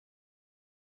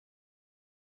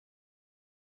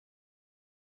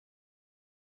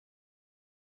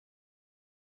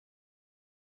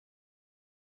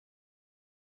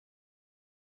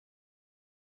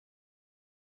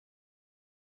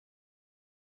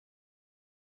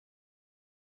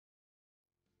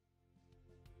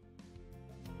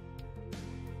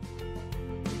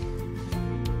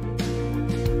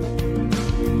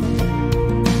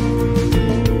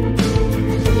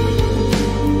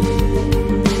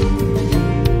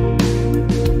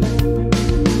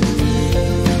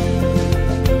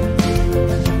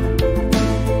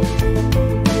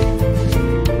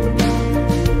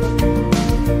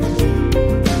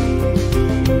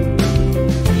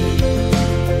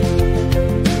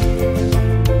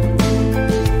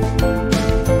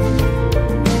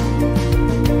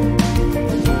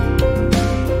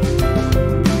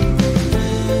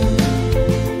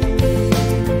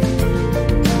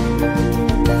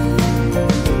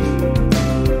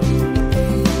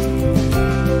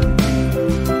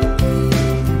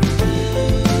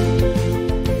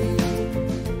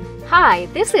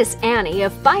This is Annie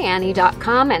of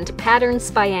ByAnnie.com and Patterns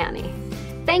by Annie.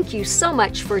 Thank you so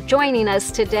much for joining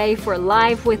us today for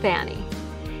Live with Annie.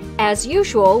 As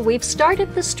usual, we've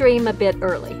started the stream a bit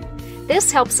early.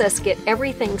 This helps us get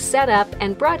everything set up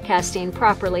and broadcasting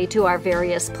properly to our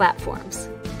various platforms.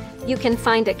 You can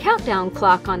find a countdown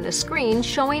clock on the screen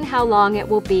showing how long it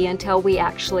will be until we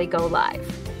actually go live.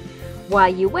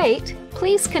 While you wait,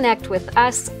 please connect with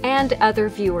us and other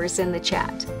viewers in the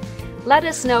chat. Let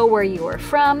us know where you are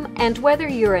from and whether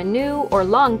you're a new or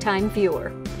longtime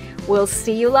viewer. We'll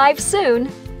see you live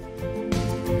soon!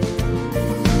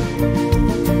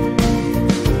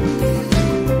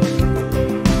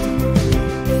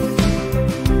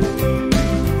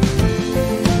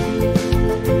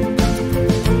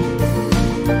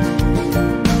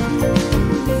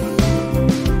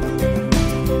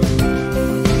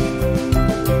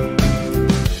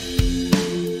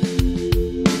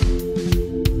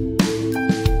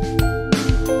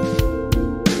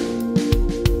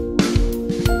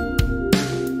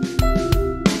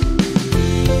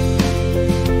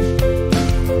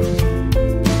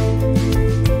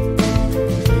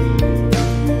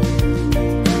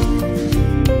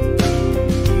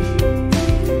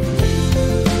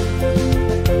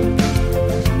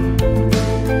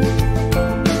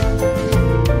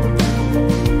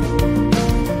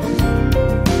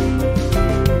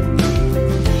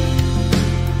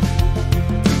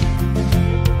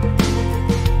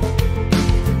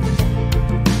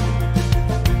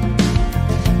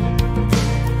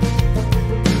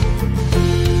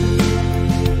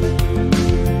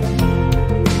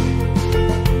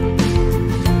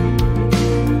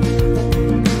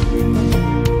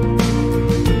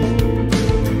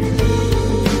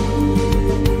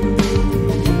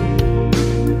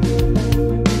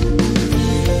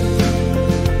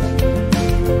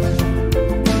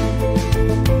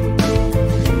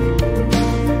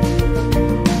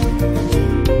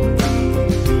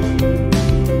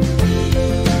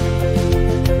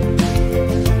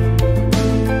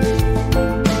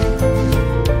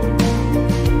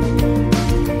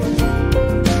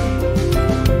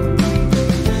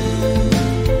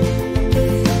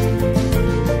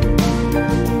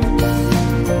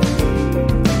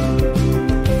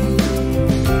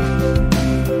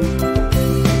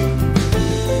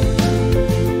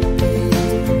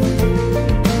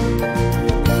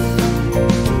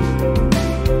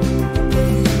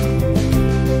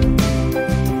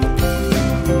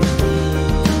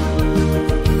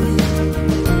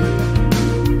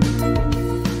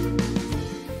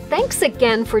 Thanks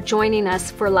again for joining us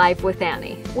for Live with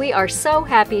Annie. We are so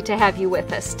happy to have you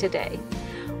with us today.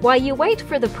 While you wait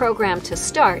for the program to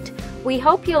start, we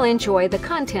hope you'll enjoy the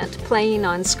content playing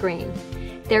on screen.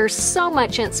 There's so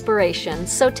much inspiration,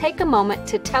 so take a moment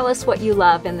to tell us what you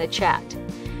love in the chat.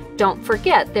 Don't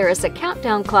forget there is a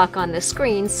countdown clock on the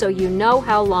screen so you know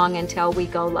how long until we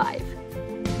go live.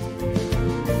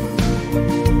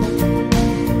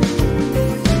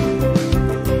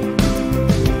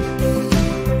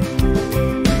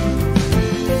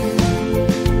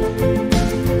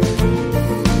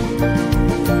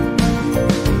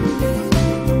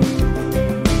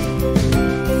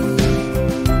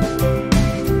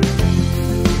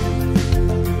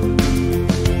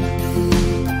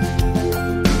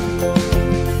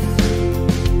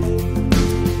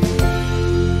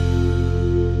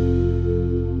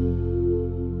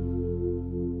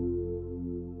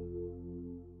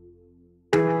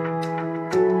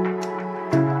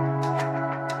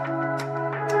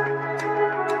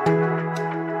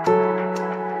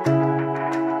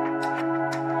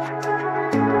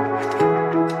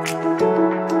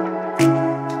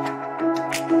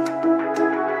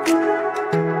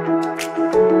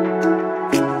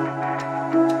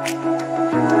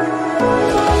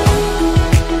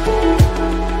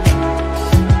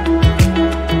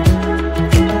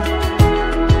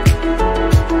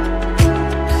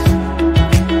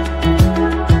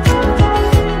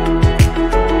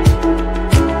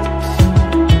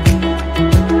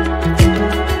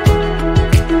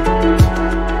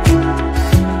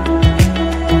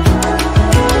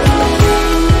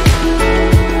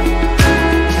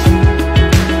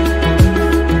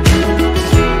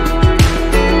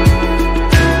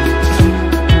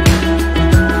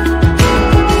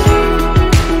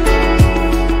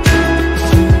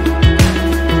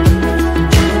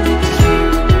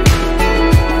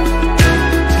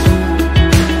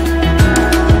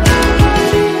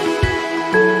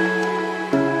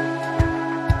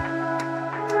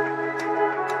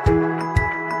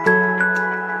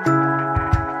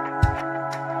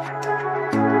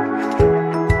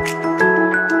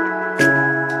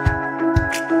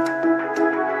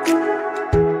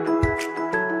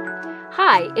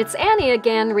 it's Annie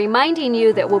again, reminding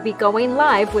you that we'll be going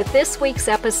live with this week's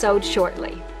episode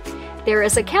shortly. There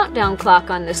is a countdown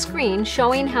clock on the screen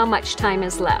showing how much time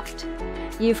is left.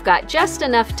 You've got just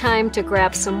enough time to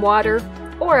grab some water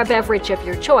or a beverage of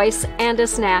your choice and a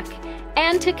snack,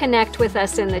 and to connect with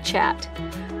us in the chat.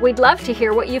 We'd love to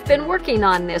hear what you've been working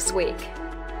on this week.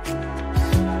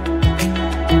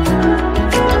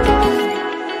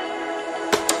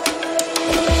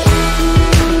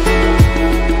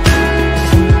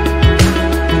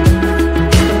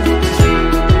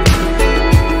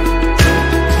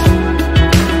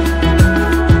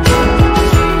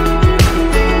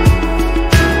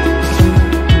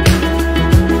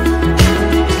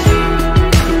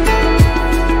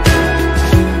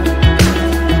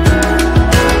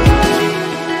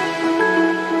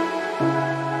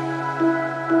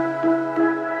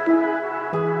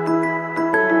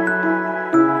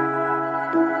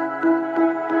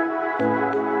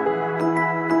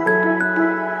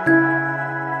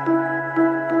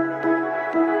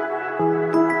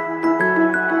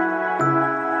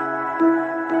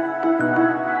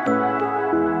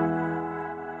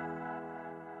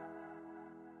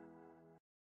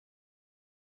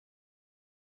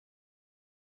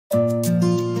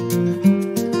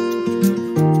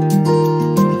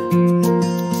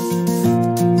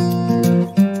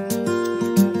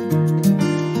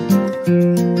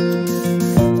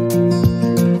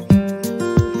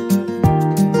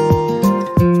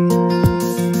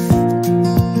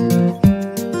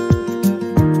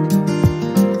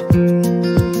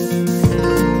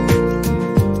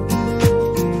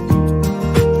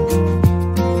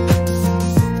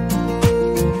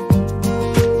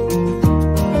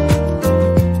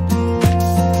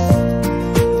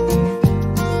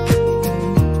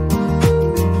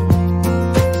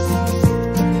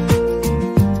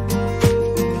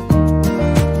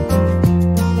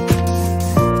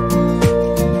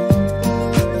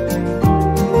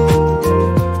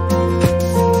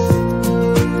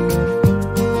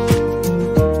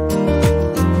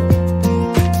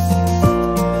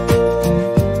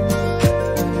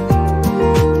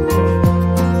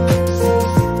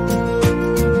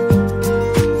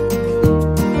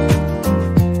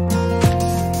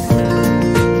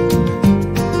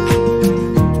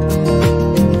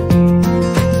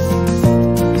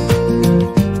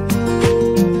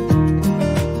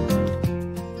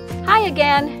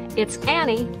 It's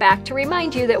Annie, back to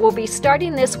remind you that we'll be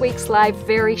starting this week's live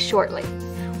very shortly.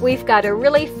 We've got a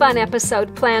really fun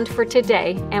episode planned for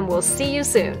today, and we'll see you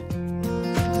soon.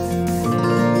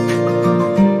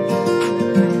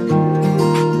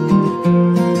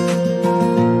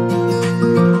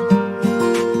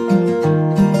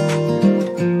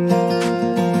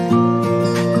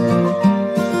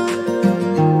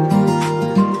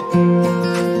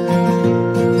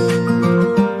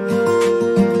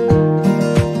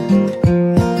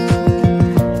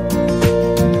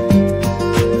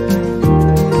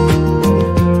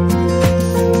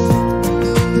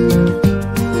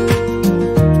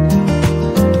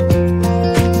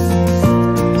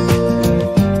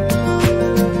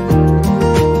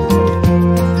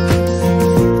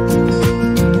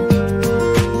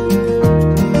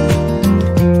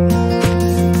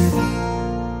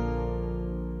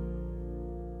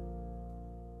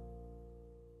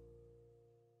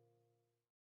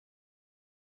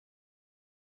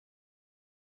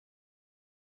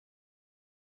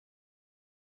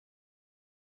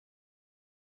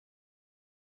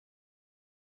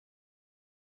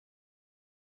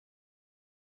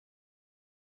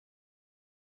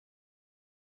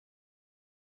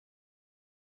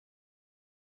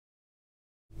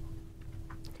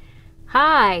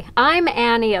 Hi, I'm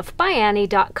Annie of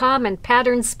ByAnnie.com and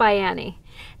Patterns by Annie.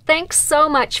 Thanks so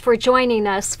much for joining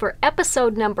us for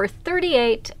episode number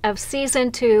 38 of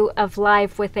Season 2 of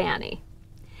Live with Annie.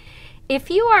 If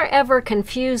you are ever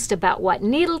confused about what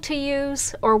needle to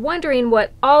use or wondering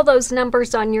what all those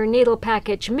numbers on your needle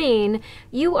package mean,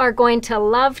 you are going to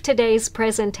love today's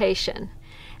presentation.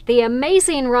 The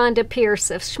amazing Rhonda Pierce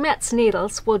of SCHMETZ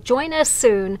Needles will join us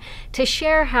soon to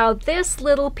share how this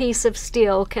little piece of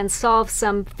steel can solve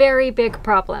some very big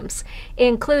problems,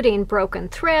 including broken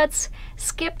threads,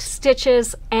 skipped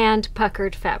stitches, and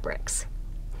puckered fabrics.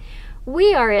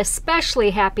 We are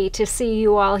especially happy to see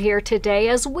you all here today,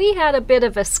 as we had a bit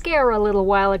of a scare a little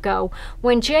while ago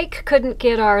when Jake couldn't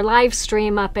get our live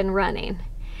stream up and running.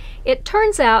 It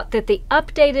turns out that the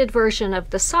updated version of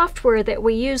the software that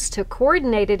we used to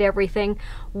coordinate everything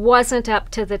wasn't up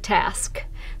to the task.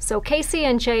 So Casey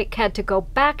and Jake had to go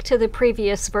back to the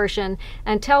previous version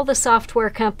until the software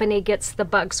company gets the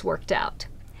bugs worked out.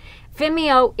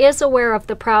 Vimeo is aware of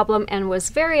the problem and was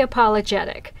very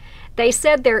apologetic. They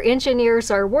said their engineers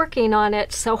are working on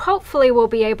it, so hopefully we'll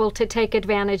be able to take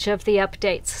advantage of the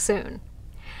updates soon.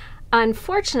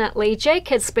 Unfortunately, Jake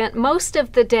had spent most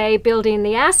of the day building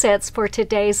the assets for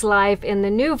today's live in the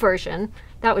new version,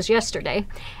 that was yesterday,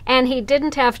 and he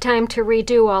didn't have time to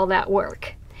redo all that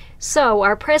work. So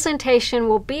our presentation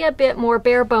will be a bit more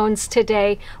bare bones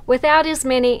today without as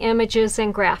many images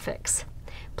and graphics.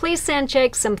 Please send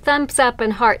Jake some thumbs up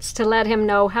and hearts to let him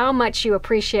know how much you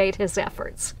appreciate his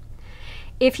efforts.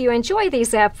 If you enjoy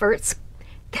these efforts,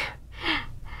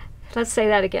 let's say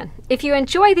that again. If you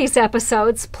enjoy these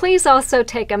episodes, please also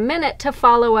take a minute to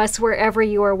follow us wherever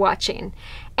you are watching.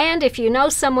 And if you know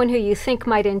someone who you think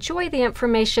might enjoy the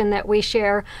information that we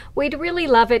share, we'd really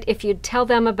love it if you'd tell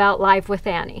them about Live with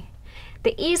Annie.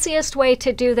 The easiest way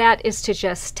to do that is to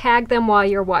just tag them while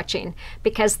you're watching,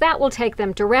 because that will take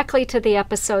them directly to the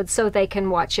episode so they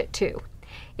can watch it too.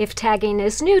 If tagging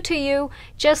is new to you,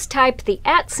 just type the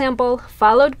 @ symbol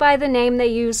followed by the name they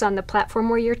use on the platform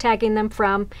where you're tagging them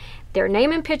from. Their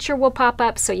name and picture will pop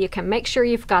up so you can make sure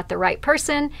you've got the right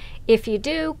person. If you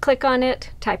do, click on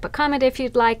it, type a comment if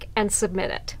you'd like, and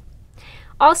submit it.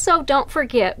 Also, don't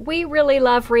forget, we really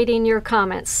love reading your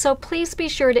comments, so please be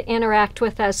sure to interact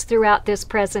with us throughout this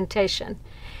presentation.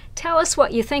 Tell us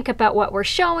what you think about what we're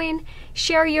showing,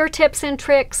 share your tips and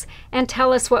tricks, and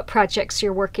tell us what projects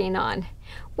you're working on.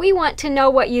 We want to know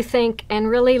what you think and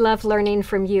really love learning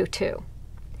from you too.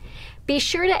 Be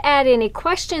sure to add any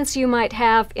questions you might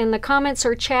have in the comments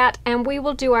or chat, and we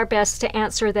will do our best to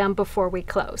answer them before we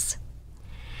close.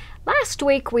 Last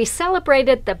week, we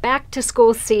celebrated the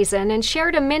back-to-school season and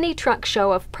shared a mini trunk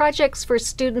show of projects for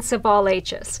students of all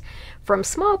ages, from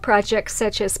small projects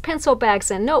such as pencil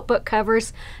bags and notebook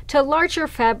covers to larger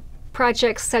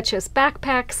projects such as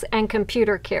backpacks and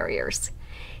computer carriers.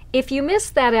 If you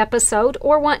missed that episode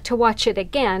or want to watch it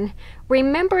again,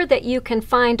 remember that you can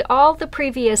find all the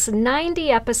previous 90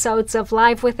 episodes of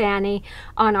Live with Annie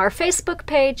on our Facebook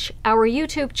page, our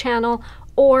YouTube channel,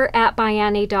 or at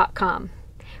ByAnnie.com.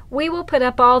 We will put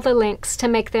up all the links to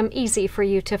make them easy for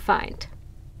you to find.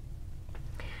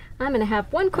 I'm going to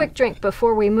have one quick drink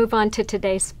before we move on to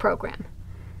today's program.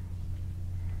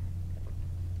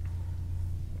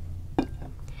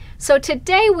 So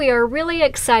today we are really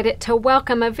excited to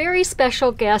welcome a very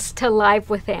special guest to Live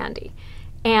with Annie.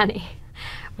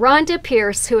 Rhonda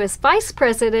Pierce, who is Vice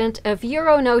President of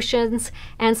Euronotions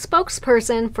and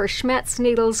spokesperson for SCHMETZ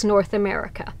Needles North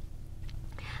America.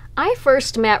 I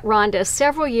first met Rhonda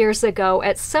several years ago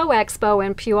at Sew Expo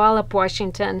in Puyallup,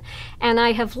 Washington, and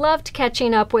I have loved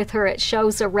catching up with her at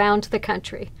shows around the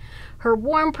country. Her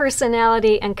warm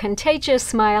personality and contagious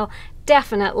smile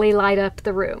definitely light up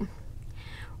the room.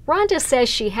 Rhonda says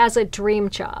she has a dream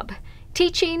job,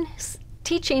 teaching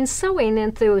sewing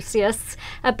enthusiasts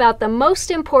about the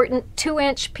most important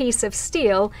 2-inch piece of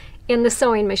steel in the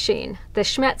sewing machine, the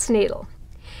SCHMETZ needle.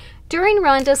 During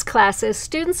Rhonda's classes,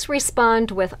 students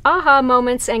respond with aha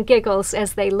moments and giggles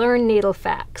as they learn needle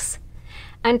facts.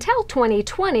 Until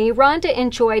 2020, Rhonda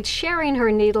enjoyed sharing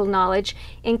her needle knowledge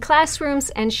in classrooms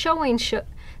and showing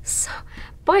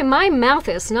boy, my mouth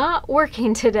is not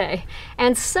working today,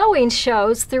 and sewing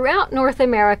shows throughout North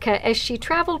America as she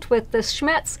traveled with the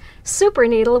SCHMETZ Super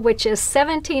Needle, which is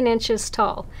 17 inches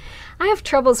tall. I have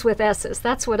troubles with S's,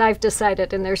 that's what I've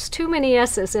decided, and there's too many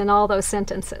S's in all those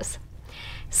sentences.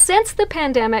 Since the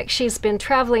pandemic, she's been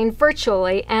traveling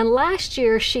virtually, and last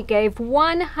year she gave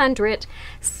 100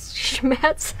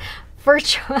 SCHMETZ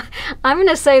virtual, I'm going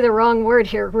to say the wrong word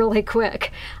here really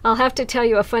quick. I'll have to tell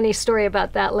you a funny story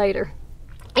about that later.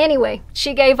 Anyway,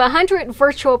 she gave 100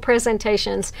 virtual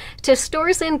presentations to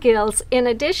stores and guilds in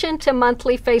addition to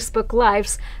monthly Facebook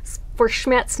Lives for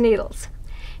SCHMETZ needles.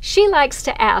 She likes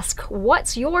to ask,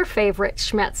 what's your favorite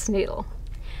SCHMETZ needle?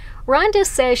 Rhonda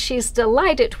says she's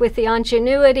delighted with the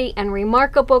ingenuity and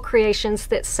remarkable creations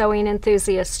that sewing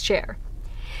enthusiasts share.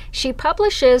 She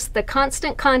publishes the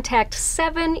Constant Contact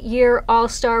 7-year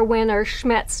All-Star winner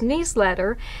SCHMETZ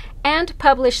newsletter and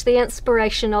published the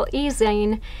inspirational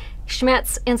e-zine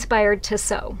SCHMETZ Inspired to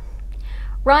Sew.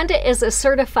 Rhonda is a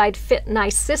certified Fit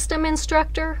Nice system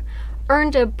instructor,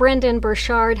 earned a Brendan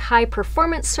Burchard High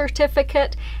Performance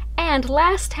Certificate, and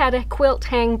last had a quilt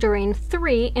hang during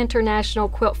 3 international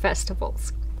quilt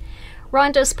festivals.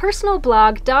 Rhonda's personal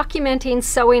blog documenting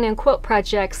sewing and quilt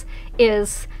projects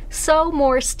is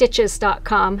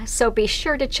sewmorestitches.com, so be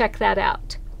sure to check that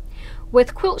out.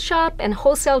 With quilt shop and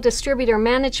wholesale distributor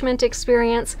management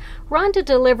experience, Rhonda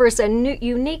delivers a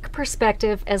unique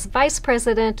perspective as Vice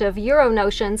President of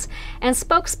Euronotions and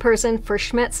spokesperson for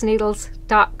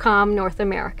SCHMETZneedles.com North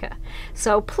America.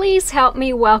 So please help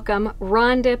me welcome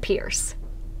Rhonda Pierce.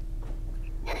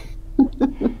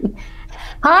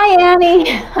 Hi, Annie.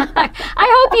 I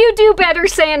hope you do better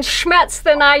saying Schmetz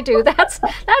than I do. That's a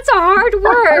hard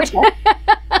word.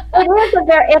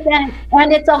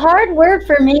 And it's a hard word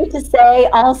for me to say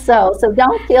also, so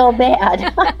don't feel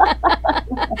bad.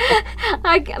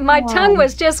 My tongue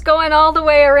was just going all the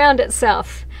way around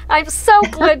itself. I'm so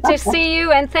glad to see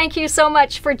you, and thank you so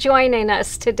much for joining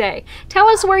us today. Tell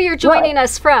us where you're joining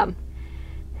us from.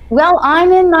 Well,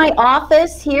 I'm in my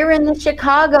office here in the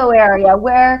Chicago area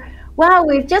where, wow,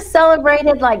 we've just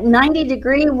celebrated like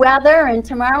 90-degree weather, and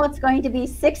tomorrow it's going to be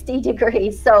 60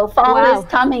 degrees. So fall is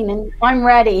coming, and I'm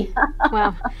ready.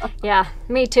 Well, yeah,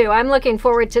 me too. I'm looking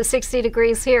forward to 60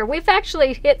 degrees here. We've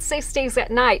actually hit 60s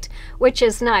at night, which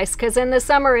is nice, because in the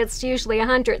summer it's usually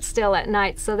 100 still at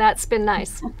night, so that's been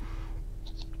nice.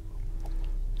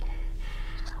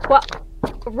 Well,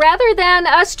 rather than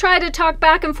us try to talk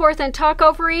back and forth and talk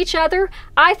over each other,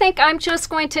 I think I'm just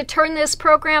going to turn this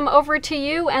program over to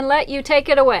you and let you take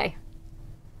it away.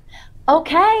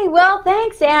 Okay, well,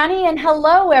 thanks, Annie, and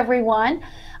hello, everyone.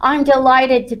 I'm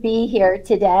delighted to be here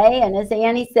today, and as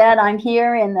Annie said, I'm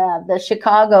here in the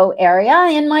Chicago area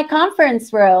in my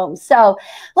conference room. So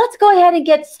let's go ahead and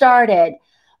get started.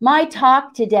 My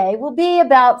talk today will be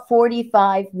about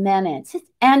 45 minutes,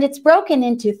 and it's broken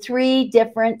into 3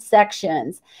 different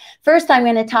sections. First, I'm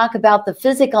going to talk about the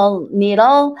physical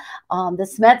needle, the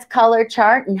SCHMETZ color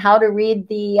chart, and how to read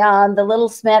the little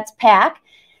SCHMETZ pack.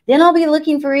 Then I'll be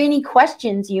looking for any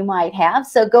questions you might have,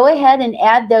 so go ahead and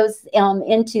add those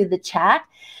into the chat.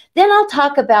 Then I'll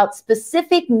talk about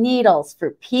specific needles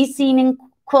for piecing and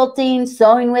quilting,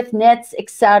 sewing with knits,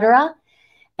 etc.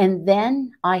 And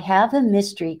then I have a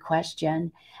mystery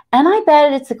question, and I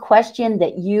bet it's a question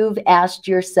that you've asked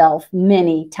yourself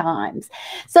many times.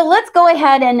 So let's go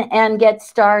ahead and get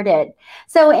started.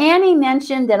 So Annie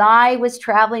mentioned that I was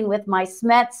traveling with my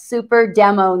SCHMETZ Super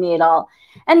Demo Needle,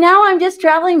 and now I'm just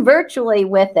traveling virtually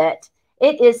with it.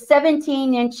 It is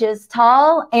 17 inches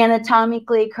tall,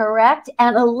 anatomically correct,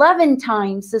 and 11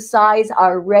 times the size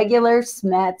our regular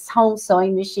SCHMETZ home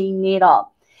sewing machine needle.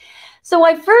 So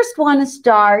I first want to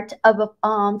start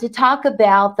to talk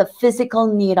about the physical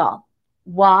needle.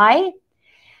 Why?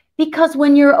 Because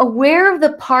when you're aware of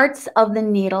the parts of the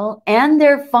needle and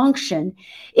their function,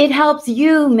 it helps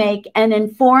you make an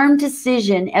informed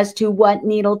decision as to what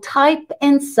needle type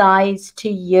and size to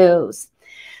use.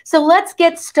 So let's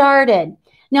get started.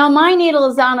 Now my needle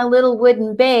is on a little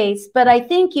wooden base, but I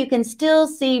think you can still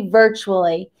see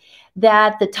virtually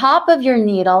that the top of your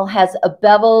needle has a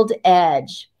beveled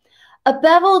edge. A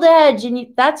beveled edge, and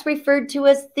that's referred to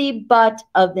as the butt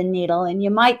of the needle. And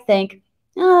you might think,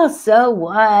 oh, so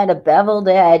what, a beveled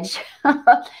edge?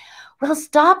 Well,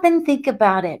 stop and think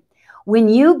about it. When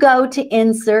you go to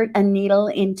insert a needle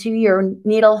into your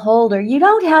needle holder, you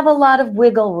don't have a lot of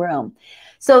wiggle room.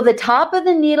 So the top of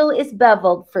the needle is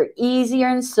beveled for easier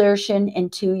insertion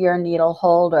into your needle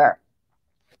holder.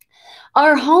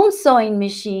 Our home sewing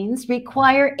machines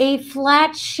require a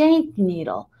flat shank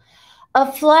needle. A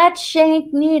flat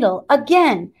shank needle,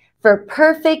 again, for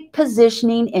perfect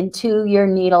positioning into your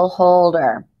needle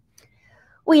holder.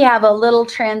 We have a little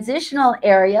transitional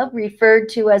area referred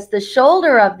to as the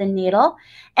shoulder of the needle,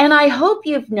 and I hope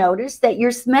you've noticed that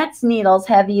your SCHMETZ needles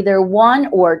have either 1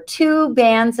 or 2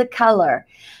 bands of color,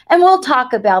 and we'll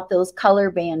talk about those color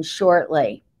bands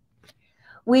shortly.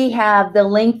 We have the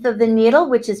length of the needle,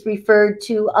 which is referred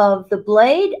to of the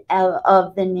blade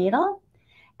of the needle.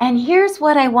 And here's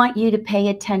what I want you to pay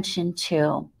attention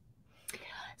to.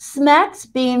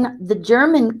 SCHMETZ, being the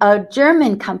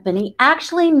German company,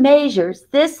 actually measures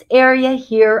this area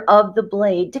here of the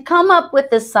blade to come up with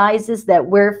the sizes that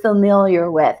we're familiar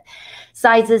with.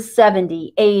 Sizes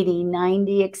 70, 80,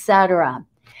 90, etc.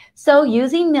 So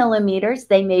using millimeters,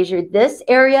 they measured this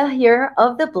area here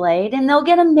of the blade, and they'll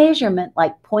get a measurement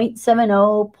like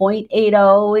 0.70,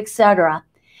 0.80, etc.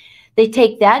 They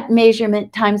take that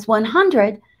measurement times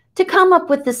 100 to come up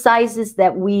with the sizes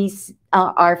that we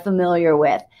are familiar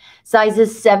with.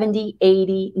 Sizes 70,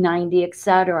 80, 90,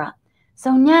 etc.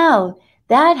 So now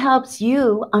that helps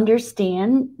you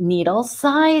understand needle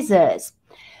sizes.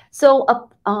 So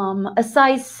a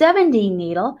size 70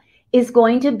 needle is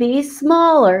going to be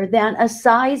smaller than a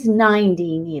size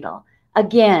 90 needle.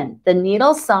 Again, the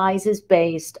needle size is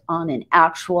based on an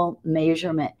actual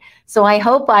measurement. So I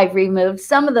hope I've removed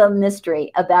some of the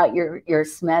mystery about your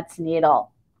SCHMETZ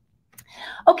needle.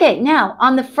 Okay, now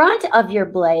on the front of your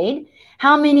blade,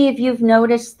 how many of you have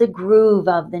noticed the groove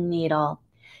of the needle?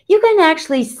 You can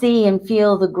actually see and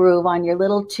feel the groove on your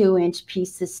little 2-inch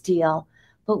piece of steel.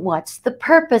 But what's the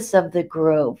purpose of the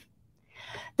groove?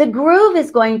 The groove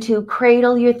is going to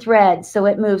cradle your thread so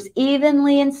it moves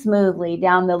evenly and smoothly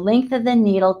down the length of the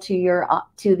needle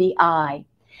to the eye.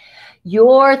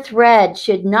 Your thread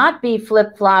should not be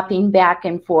flip-flopping back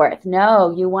and forth.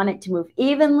 No, you want it to move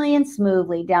evenly and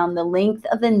smoothly down the length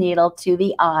of the needle to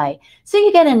the eye so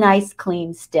you get a nice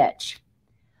clean stitch.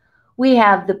 We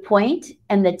have the point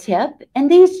and the tip,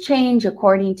 and these change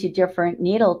according to different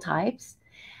needle types.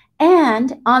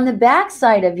 And on the back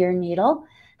side of your needle,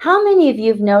 how many of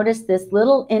you have noticed this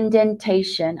little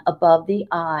indentation above the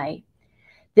eye?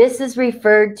 This is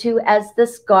referred to as the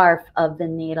scarf of the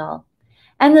needle.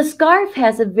 And the scarf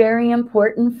has a very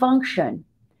important function.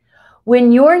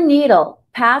 When your needle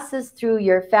passes through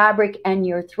your fabric and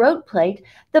your throat plate,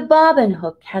 the bobbin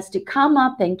hook has to come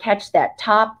up and catch that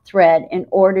top thread in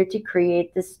order to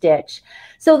create the stitch.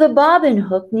 So the bobbin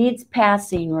hook needs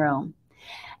passing room.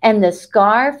 And the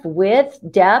scarf width,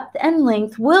 depth, and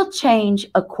length will change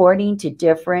according to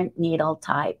different needle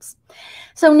types.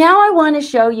 So now I want to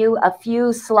show you a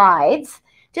few slides,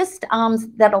 just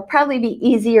that'll probably be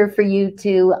easier for you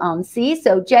to see.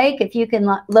 So Jake, if you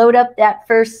can load up that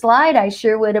first slide, I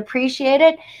sure would appreciate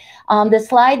it. The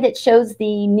slide that shows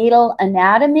the needle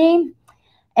anatomy.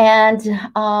 And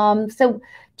so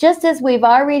just as we've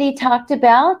already talked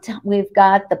about, we've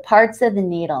got the parts of the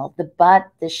needle, the butt,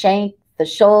 the shank, the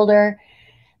shoulder,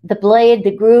 the blade,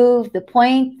 the groove, the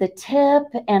point, the tip,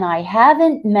 and I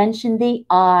haven't mentioned the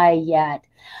eye yet.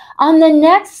 On the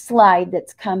next slide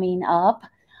that's coming up,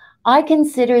 I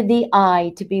consider the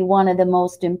eye to be one of the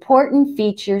most important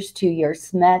features to your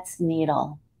SCHMETZ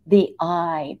needle, the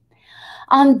eye.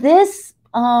 On this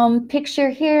picture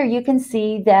here, you can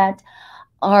see that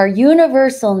our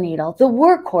universal needle, the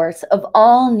workhorse of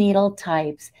all needle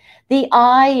types, the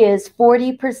eye is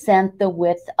 40% the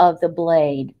width of the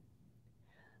blade.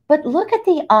 But look at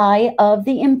the eye of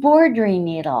the embroidery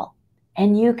needle,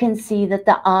 and you can see that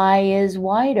the eye is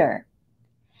wider.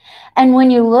 And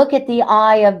when you look at the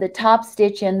eye of the top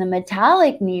stitch and the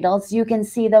metallic needles, you can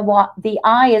see the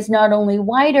eye is not only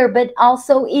wider, but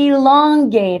also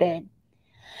elongated.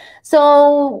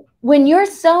 So when you're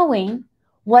sewing,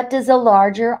 what does a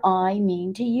larger eye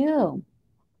mean to you?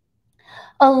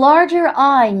 A larger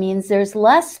eye means there's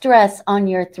less stress on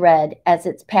your thread as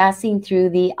it's passing through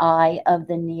the eye of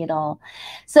the needle.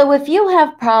 So if you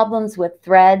have problems with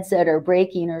threads that are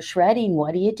breaking or shredding,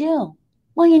 what do?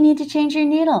 Well, you need to change your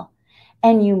needle.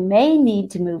 And you may need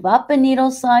to move up a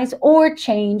needle size or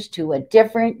change to a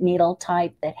different needle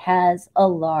type that has a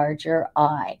larger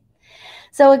eye.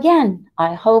 So again,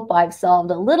 I hope I've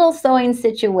solved a little sewing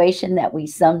situation that we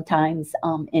sometimes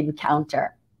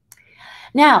encounter.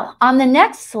 Now, on the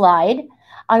next slide,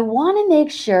 I want to make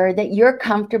sure that you're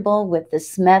comfortable with the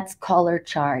SCHMETZ color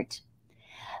chart.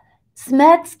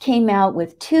 SCHMETZ came out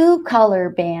with 2 color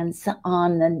bands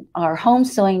on our home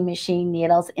sewing machine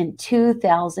needles in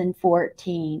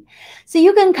 2014. So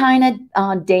you can kind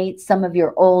of date some of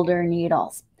your older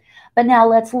needles. But now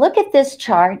let's look at this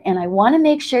chart, and I want to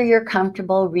make sure you're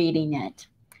comfortable reading it.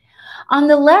 On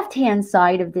the left-hand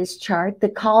side of this chart, the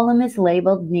column is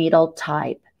labeled needle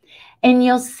type. And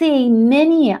you'll see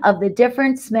many of the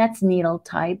different SCHMETZ needle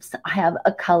types have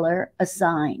a color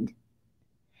assigned.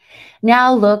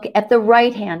 Now look at the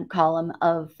right-hand column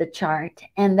of the chart,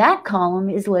 and that column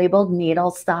is labeled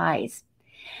needle size.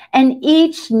 And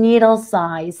each needle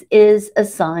size is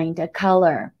assigned a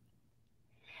color.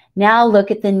 Now look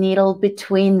at the needle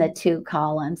between the 2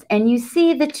 columns, and you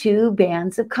see the 2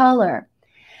 bands of color.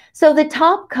 So the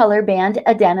top color band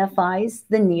identifies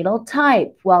the needle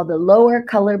type, while the lower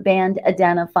color band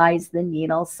identifies the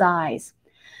needle size.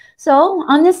 So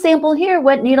on this sample here,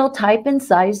 what needle type and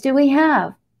size do we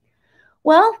have?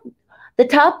 Well, the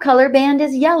top color band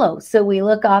is yellow, so we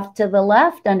look off to the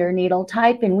left under needle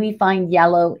type and we find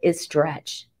yellow is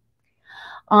stretch.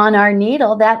 On our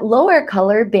needle, that lower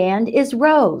color band is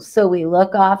rose, so we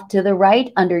look off to the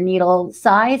right under needle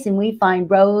size and we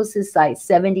find rose is size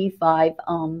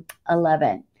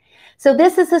 7511. So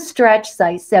this is a stretch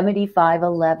size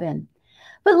 7511.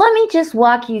 But let me just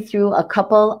walk you through a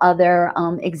couple other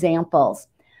examples.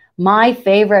 My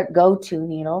favorite go-to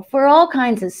needle for all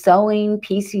kinds of sewing,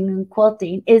 piecing, and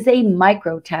quilting is a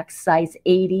Microtex size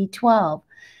 8012.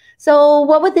 So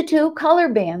what would the 2 color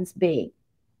bands be?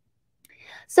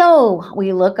 So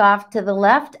we look off to the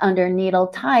left under needle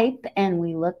type and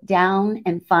we look down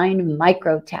and find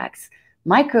Microtex.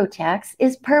 Microtex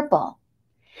is purple.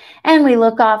 And we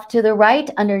look off to the right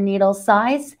under needle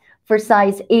size for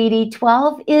size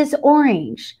 8012 is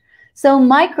orange. So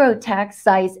microtext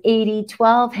size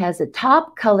 8012 has a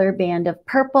top color band of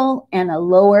purple and a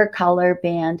lower color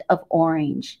band of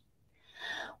orange.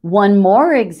 One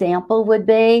more example would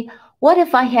be, what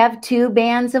if I have 2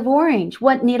 bands of orange?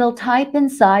 What needle type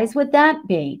and size would that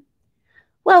be?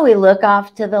 Well, we look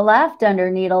off to the left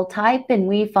under needle type and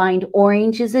we find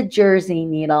orange is a jersey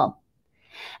needle.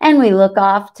 And we look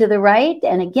off to the right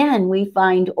and again we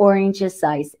find orange is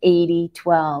size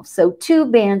 8012. So 2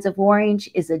 bands of orange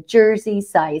is a jersey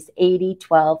size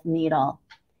 8012 needle.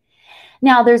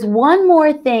 Now there's one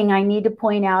more thing I need to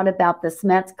point out about the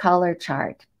SCHMETZ color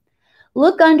chart.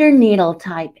 Look under needle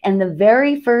type and the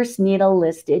very first needle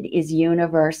listed is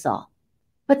universal,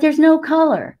 but there's no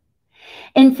color.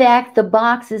 In fact, the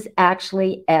box is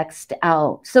actually X'd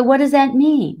out. So what does that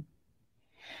mean?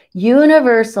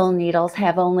 Universal needles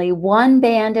have only 1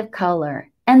 band of color,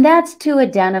 and that's to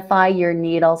identify your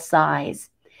needle size.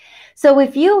 So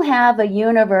if you have a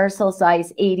universal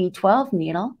size 8012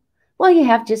 needle, well, you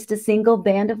have just a single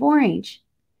band of orange.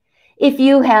 If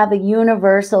you have a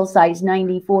universal size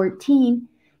 9014,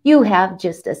 you have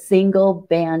just a single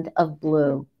band of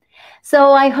blue.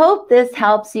 So I hope this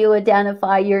helps you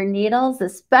identify your needles,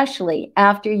 especially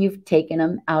after you've taken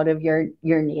them out of your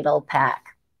needle pack.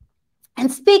 And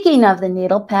speaking of the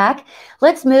needle pack,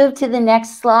 let's move to the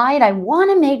next slide. I want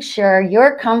to make sure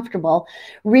you're comfortable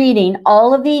reading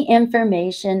all of the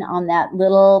information on that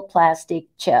little plastic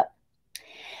chip.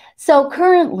 So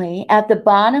currently at the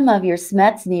bottom of your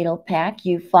SCHMETZ needle pack,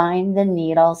 you find the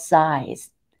needle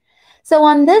size. So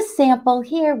on this sample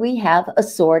here, we have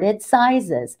assorted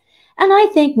sizes. And I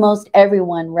think most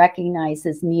everyone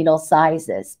recognizes needle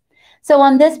sizes. So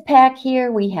on this pack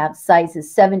here, we have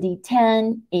sizes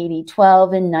 7010,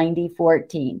 8012, and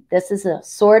 9014. This is a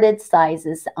assorted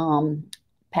sizes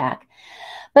pack.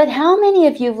 But how many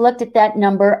of you have looked at that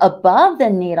number above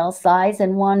the needle size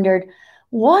and wondered,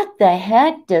 what the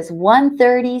heck does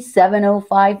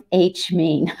 130-705H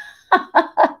mean?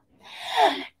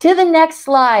 To the next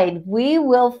slide, we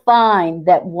will find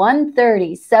that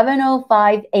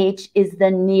 130-705H is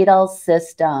the needle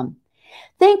system.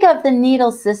 Think of the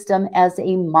needle system as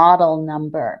a model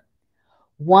number.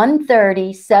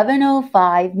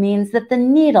 130-705 means that the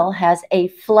needle has a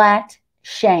flat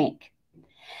shank.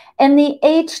 And the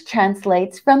H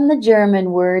translates from the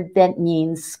German word that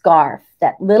means scarf,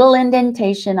 that little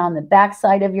indentation on the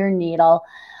backside of your needle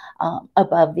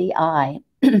above the eye.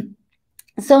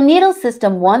 So needle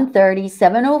system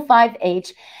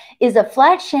 130-705H is a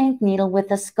flat shank needle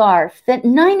with a scarf that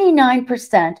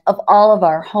 99% of all of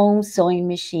our home sewing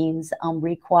machines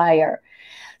require.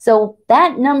 So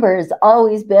that number has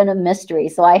always been a mystery,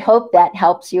 so I hope that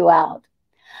helps you out.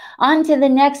 On to the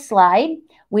next slide,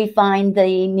 we find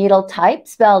the needle type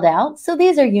spelled out. So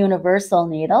these are universal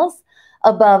needles.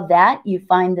 Above that, you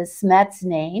find the SCHMETZ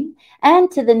name.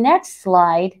 And to the next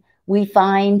slide, we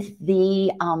find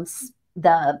the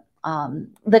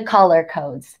color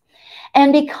codes.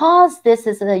 And because this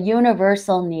is a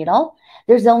universal needle,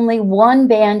 there's only 1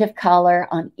 band of color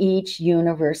on each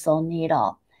universal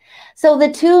needle. So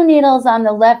the 2 needles on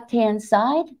the left-hand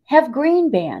side have green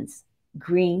bands,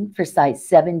 green for size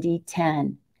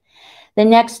 7010. The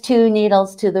next 2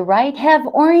 needles to the right have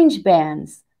orange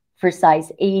bands for size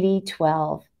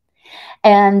 8012.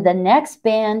 And the next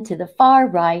band to the far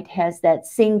right has that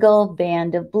single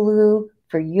band of blue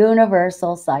for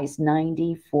universal size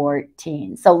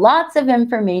 9014. So lots of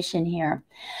information here.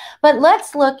 But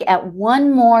let's look at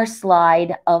one more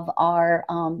slide of our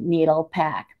needle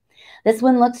pack. This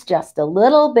one looks just a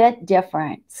little bit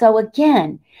different. So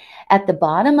again, at the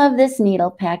bottom of this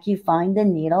needle pack, you find the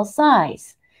needle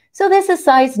size. So this is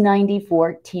size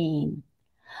 9014.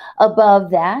 Above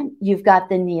that, you've got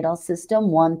the needle system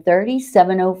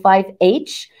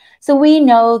 130-705H. So we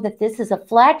know that this is a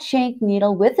flat shank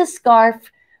needle with a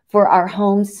scarf for our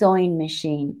home sewing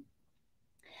machine.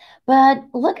 But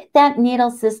look at that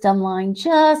needle system line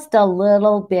just a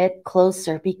little bit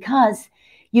closer because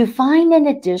you find an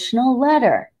additional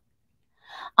letter.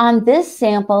 On this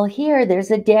sample here,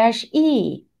 there's a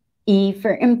 -E, E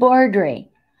for embroidery.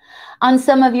 On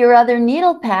some of your other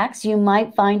needle packs, you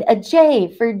might find a J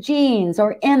for jeans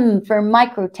or M for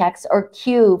microtext or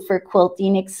Q for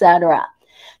quilting, etc.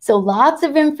 So lots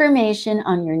of information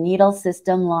on your needle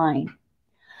system line.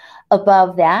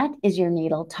 Above that is your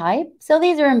needle type. So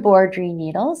these are embroidery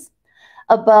needles.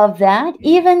 Above that,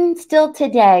 even still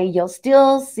today, you'll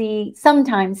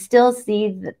sometimes still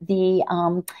see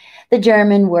the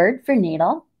German word for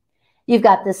needle. You've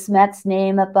got the SCHMETZ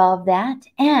name above that,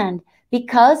 and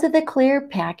Because of the clear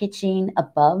packaging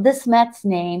above the SCHMETZ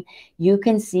name, you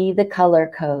can see the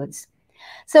color codes.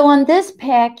 So on this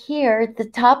pack here, the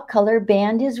top color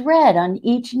band is red on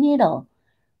each needle,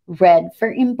 red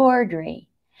for embroidery.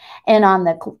 And on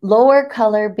the lower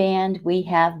color band, we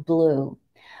have blue,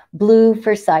 blue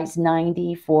for size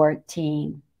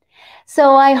 90-14.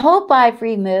 So I hope I've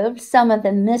removed some of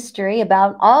the mystery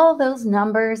about all those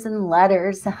numbers and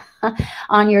letters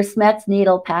on your SCHMETZ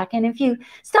needle pack. And if you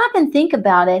stop and think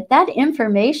about it, that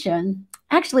information,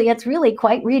 actually, it's really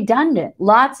quite redundant.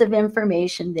 Lots of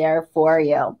information there for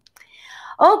you.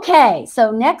 Okay,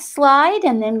 so next slide,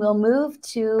 and then we'll move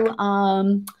to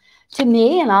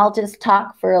me, and I'll just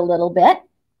talk for a little bit.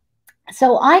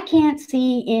 So I can't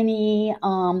see any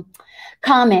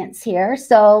comments here.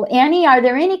 So Annie, are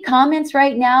there any comments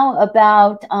right now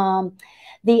about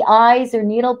the eyes or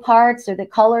needle parts or the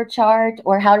color chart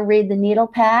or how to read the needle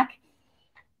pack?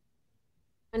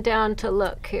 Down to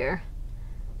look here.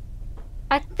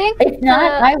 I think if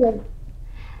not, I will.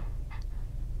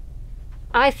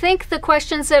 I think the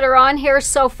questions that are on here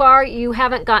so far you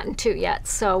haven't gotten to yet,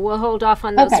 so we'll hold off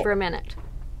on those for a minute.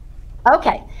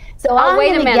 Okay. So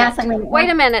wait a minute. Wait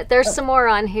a minute. There's some more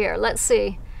on here. Let's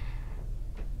see.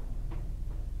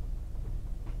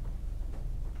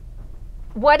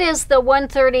 What is the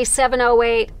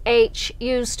 13708H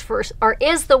used for, or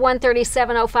is the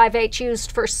 13705H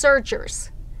used for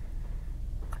sergers?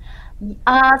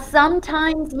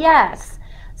 Sometimes, yes.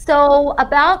 So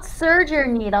about serger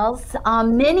needles,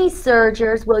 many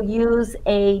sergers will use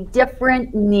a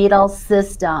different needle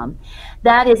system.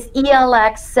 That is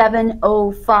ELX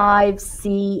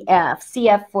 705CF,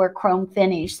 CF for chrome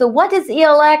finish. So what does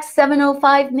ELX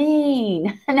 705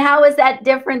 mean? And how is that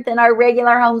different than our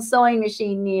regular home sewing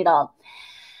machine needle?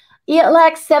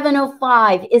 ELX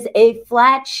 705 is a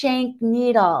flat shank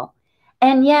needle.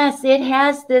 And yes, it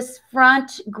has this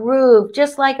front groove,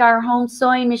 just like our home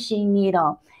sewing machine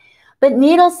needle. But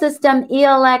needle system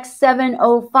ELX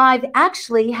 705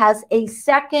 actually has a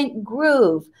second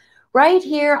groove right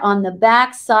here on the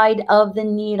back side of the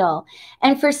needle.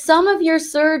 And for some of your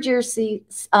serger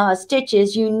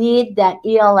stitches, you need that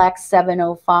ELX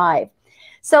 705.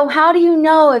 So how do you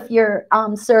know if your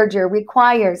serger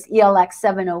requires ELX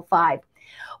 705?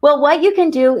 Well, what you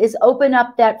can do is open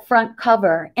up that front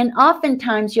cover, and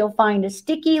oftentimes you'll find a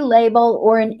sticky label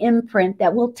or an imprint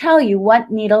that will tell you what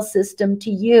needle system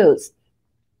to use.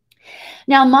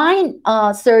 Now, my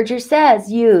serger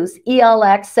says use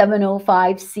ELX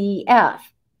 705CF,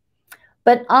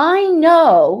 but I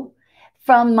know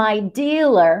from my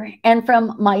dealer and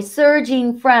from my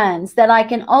serging friends that I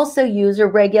can also use a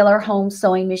regular home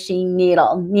sewing machine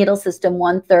needle system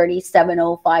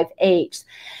 13705H.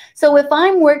 So if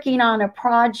I'm working on a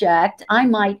project, I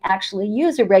might actually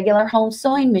use a regular home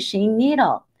sewing machine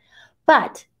needle.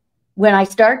 But when I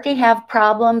start to have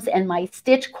problems and my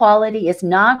stitch quality is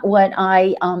not what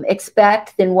I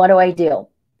expect, then what do?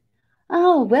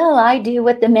 Oh, well, I do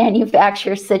what the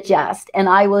manufacturer suggests, and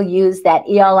I will use that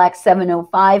ELX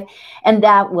 705, and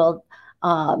that will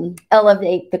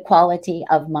elevate the quality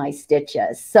of my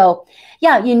stitches. So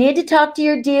yeah, you need to talk to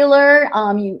your dealer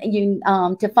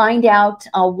to find out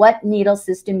what needle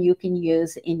system you can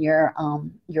use in your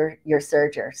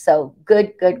serger. So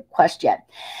good question.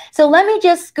 So let me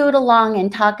just scoot along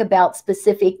and talk about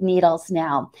specific needles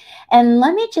now. And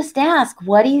let me just ask,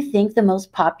 what do you think the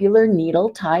most popular needle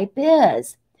type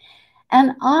is?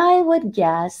 And I would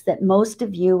guess that most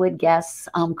of you would guess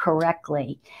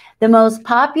correctly. The most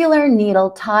popular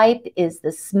needle type is the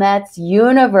SCHMETZ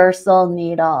Universal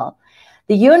Needle.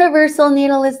 The Universal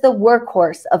Needle is the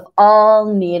workhorse of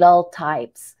all needle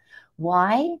types.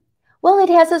 Why? Well, it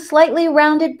has a slightly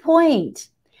rounded point,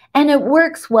 and it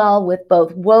works well with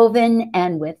both woven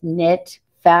and with knit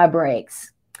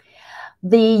fabrics.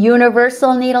 The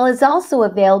Universal Needle is also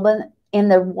available in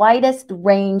the widest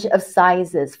range of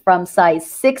sizes, from size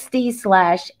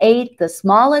 60/8, the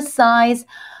smallest size,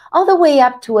 all the way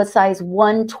up to a size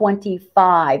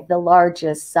 125, the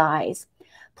largest size.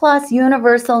 Plus,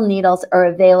 universal needles are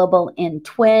available in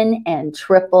twin and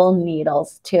triple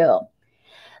needles too.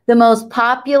 The most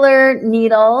popular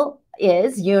needle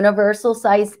is universal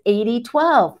size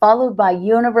 80/12, followed by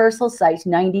universal size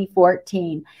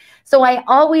 90/14. So I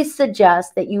always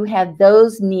suggest that you have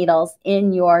those needles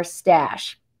in your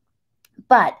stash.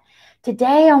 But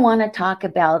today I want to talk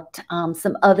about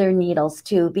some other needles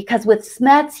too, because with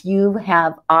SCHMETZ you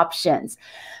have options.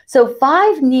 So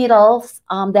 5 needles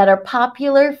that are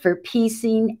popular for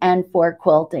piecing and for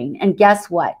quilting. And guess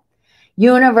what?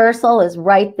 Universal is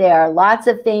right there. Lots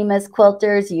of famous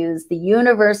quilters use the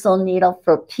universal needle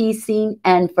for piecing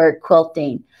and for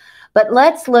quilting. But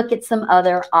let's look at some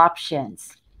other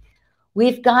options.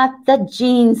 We've got the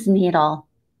jeans needle.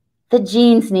 The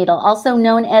jeans needle, also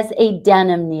known as a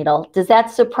denim needle. Does that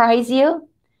surprise you?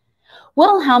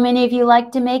 Well, how many of you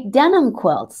like to make denim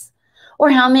quilts? Or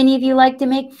how many of you like to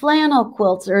make flannel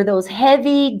quilts or those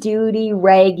heavy-duty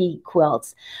raggy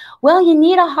quilts? Well, you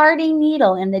need a hardy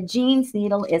needle, and the jeans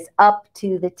needle is up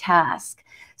to the task.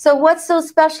 So what's so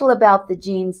special about the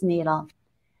jeans needle?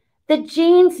 The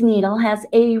jeans needle has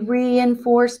a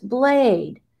reinforced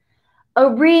blade. A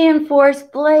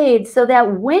reinforced blade so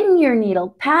that when your needle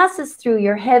passes through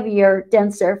your heavier,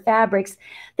 denser fabrics,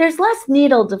 there's less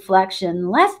needle deflection,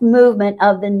 less movement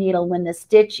of the needle when the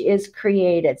stitch is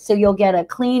created. So you'll get a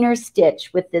cleaner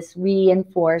stitch with this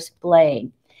reinforced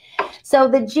blade. So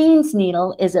the jeans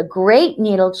needle is a great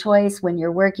needle choice when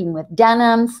you're working with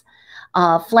denims,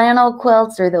 flannel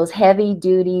quilts, or those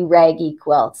heavy-duty raggy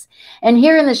quilts. And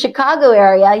here in the Chicago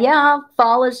area, yeah,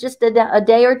 fall is just a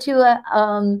day or two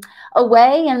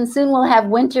away, and soon we'll have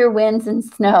winter winds and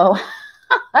snow.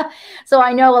 So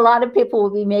I know a lot of people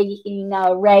will be making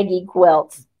raggy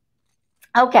quilts.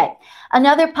 Okay,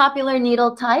 another popular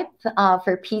needle type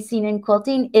for piecing and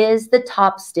quilting is the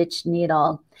top stitch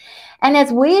needle. And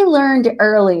as we learned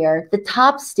earlier, the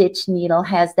top stitch needle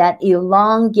has that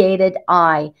elongated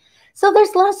eye. So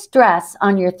there's less stress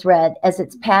on your thread as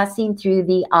it's passing through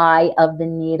the eye of the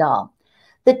needle.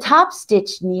 The top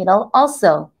stitch needle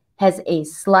also has a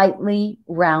slightly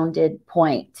rounded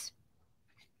point.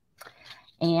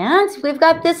 And we've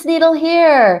got this needle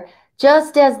here,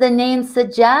 just as the name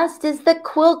suggests, is the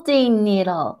quilting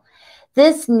needle.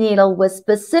 This needle was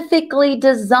specifically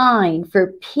designed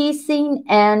for piecing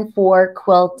and for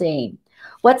quilting.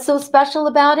 What's so special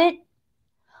about it?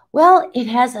 Well, it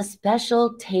has a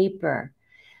special taper,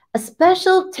 a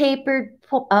special tapered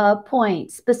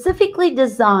point specifically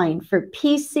designed for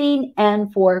piecing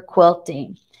and for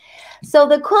quilting. So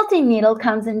the quilting needle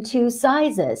comes in two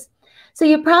sizes. So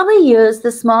you probably use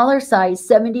the smaller size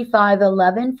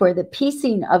 7511 for the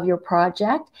piecing of your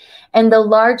project and the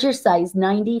larger size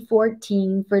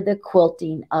 9014 for the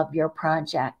quilting of your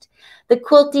project. The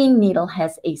quilting needle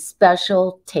has a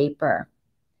special taper.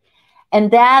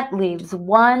 And that leaves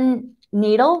one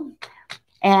needle.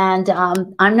 And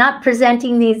I'm not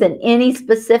presenting these in any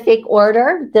specific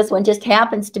order. This one just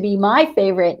happens to be my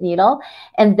favorite needle,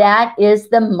 and that is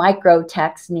the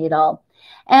microtex needle.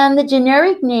 And the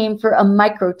generic name for a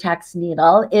microtex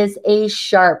needle is a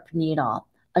sharp needle,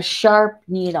 a sharp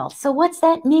needle. So what's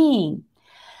that mean?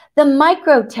 The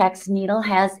microtex needle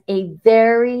has a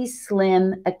very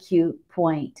slim acute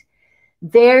point,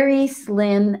 very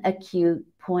slim acute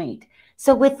point.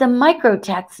 So with the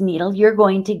microtex needle, you're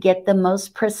going to get the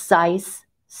most precise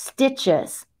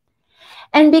stitches.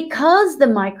 And because the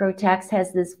microtex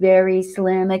has this very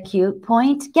slim acute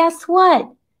point, guess what?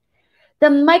 The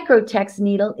microtex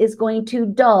needle is going to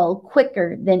dull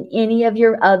quicker than any of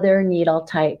your other needle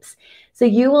types. So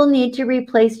you will need to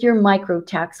replace your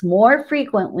microtex more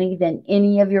frequently than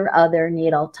any of your other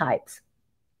needle types.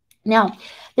 Now,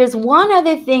 there's one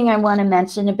other thing I want to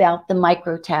mention about the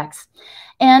microtex.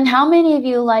 And how many of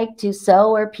you like to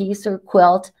sew or piece or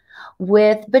quilt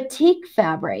with batik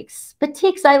fabrics?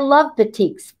 Batiks, I love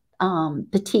batiks,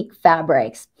 batik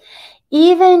fabrics.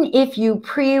 Even if you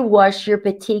pre-wash your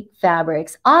batik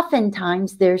fabrics,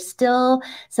 oftentimes there's still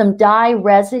some dye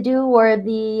residue or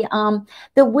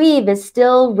the weave is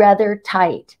still rather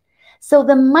tight. So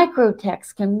the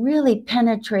microtex can really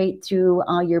penetrate through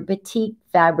your batik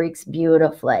fabrics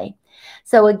beautifully.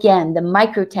 So again, the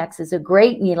microtex is a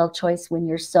great needle choice when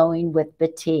you're sewing with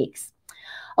batiks.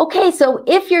 Okay, so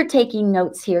if you're taking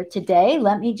notes here today,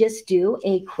 let me just do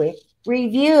a quick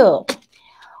review.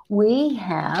 We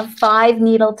have 5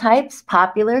 needle types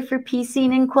popular for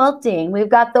piecing and quilting. We've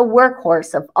got the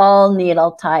workhorse of all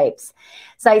needle types.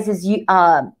 Sizes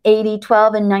 80,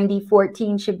 12, and 90,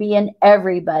 14 should be in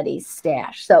everybody's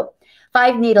stash. So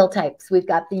 5 needle types. We've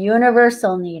got the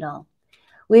universal needle.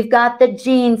 We've got the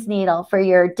jeans needle for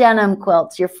your denim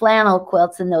quilts, your flannel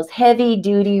quilts, and those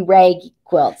heavy-duty rag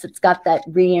quilts. It's got that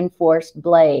reinforced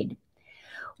blade.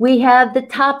 We have the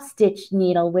top stitch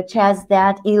needle, which has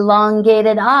that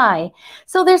elongated eye.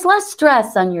 So there's less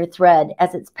stress on your thread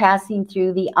as it's passing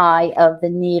through the eye of the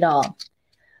needle.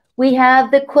 We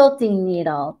have the quilting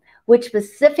needle, which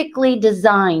specifically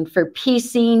designed for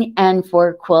piecing and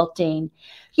for quilting.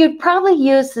 You'd probably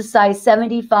use the size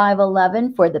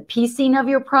 7511 for the piecing of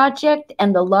your project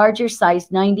and the larger size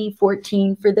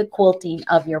 9014 for the quilting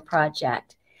of your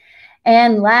project.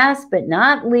 And last but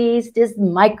not least is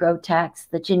microtex.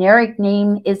 The generic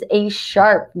name is a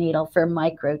sharp needle for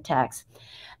microtex.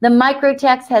 The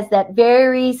Microtex has that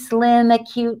very slim,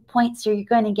 acute point, so you're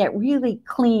going to get really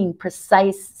clean,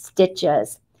 precise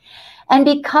stitches. And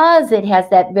because it has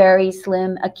that very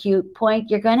slim, acute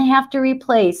point, you're going to have to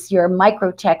replace your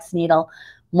Microtex needle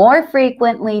more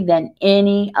frequently than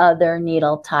any other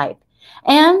needle type.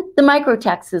 And the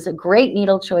Microtex is a great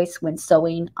needle choice when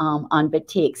sewing on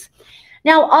batiks.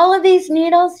 Now, all of these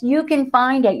needles you can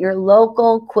find at your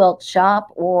local quilt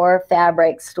shop or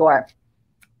fabric store.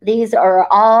 These are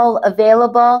all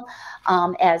available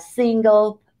as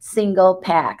single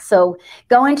packs. So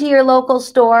go into your local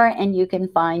store and you can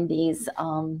find these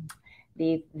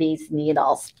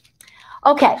needles.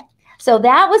 Okay, so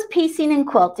that was piecing and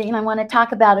quilting. I want to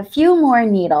talk about a few more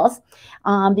needles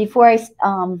before I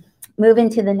move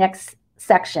into the next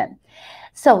section.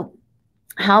 So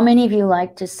how many of you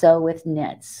like to sew with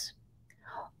knits?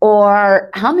 Or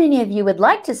how many of you would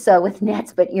like to sew with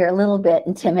knits, but you're a little bit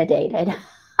intimidated?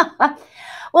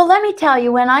 Well, let me tell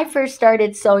you, when I first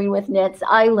started sewing with knits,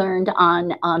 I learned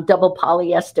on double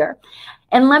polyester.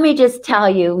 And let me just tell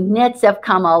you, knits have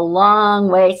come a long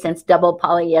way since double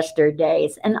polyester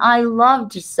days. And I love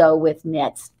to sew with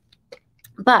knits.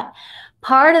 But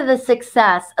part of the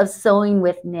success of sewing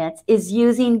with knits is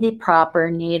using the proper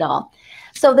needle.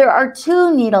 So there are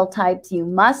two needle types you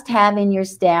must have in your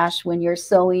stash when you're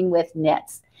sewing with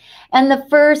knits. And the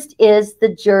first is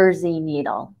the jersey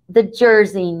needle. The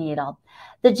jersey needle.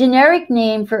 The generic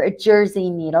name for a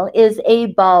jersey needle is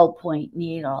a ballpoint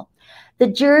needle. The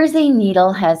jersey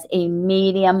needle has a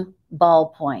medium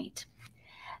ballpoint.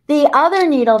 The other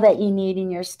needle that you need in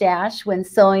your stash when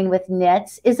sewing with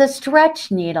knits is a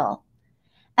stretch needle.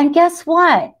 And guess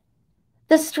what?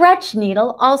 The stretch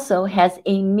needle also has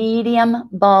a medium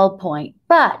ballpoint.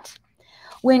 But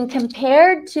when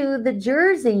compared to the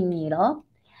jersey needle,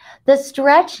 the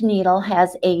stretch needle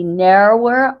has a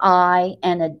narrower eye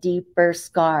and a deeper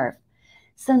scarf.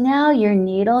 So now your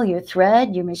needle, your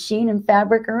thread, your machine, and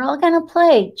fabric are all going to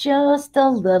play just a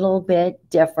little bit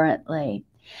differently.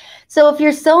 So if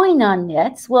you're sewing on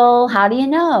knits, well, how do you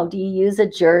know? Do you use a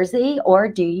jersey or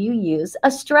do you use a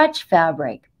stretch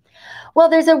fabric? Well,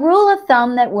 there's a rule of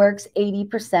thumb that works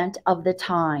 80% of the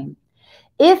time.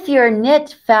 If your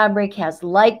knit fabric has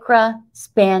lycra,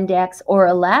 spandex, or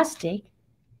elastic,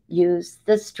 use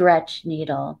the stretch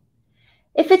needle.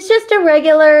 If it's just a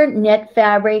regular knit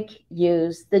fabric,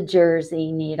 use the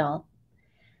jersey needle.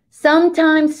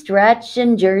 Sometimes stretch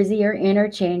and jersey are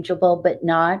interchangeable, but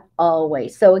not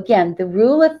always. So again, the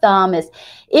rule of thumb is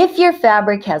if your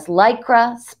fabric has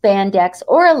lycra, spandex,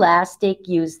 or elastic,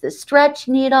 use the stretch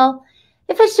needle.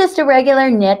 If it's just a regular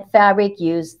knit fabric,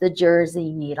 use the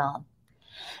jersey needle.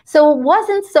 So it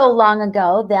wasn't so long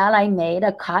ago that I made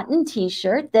a cotton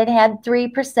t-shirt that had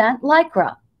 3%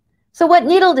 lycra. So what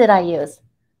needle did I use?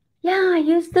 Yeah, I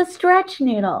used the stretch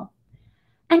needle.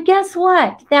 And guess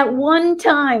what? That one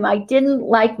time I didn't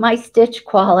like my stitch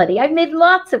quality. I've made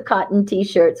lots of cotton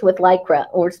t-shirts with lycra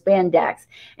or spandex,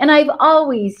 and I've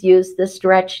always used the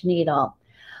stretch needle.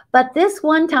 But this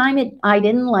one time I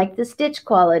didn't like the stitch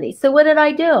quality. So what did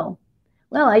I do?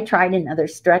 Well, I tried another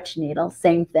stretch needle,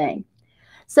 same thing.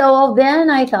 So then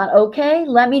I thought, okay,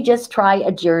 let me just try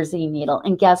a jersey needle.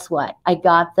 And guess what? I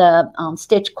got the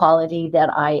stitch quality that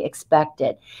I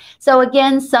expected. So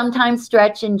again, sometimes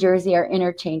stretch and jersey are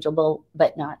interchangeable,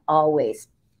 but not always.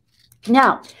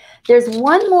 Now, there's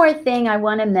one more thing I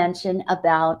want to mention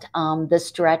about the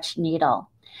stretch needle.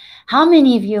 How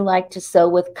many of you like to sew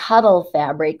with cuddle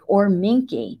fabric or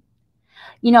minky?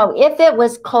 You know, if it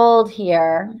was cold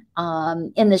here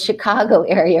in the Chicago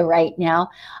area right now,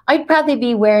 I'd probably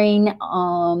be wearing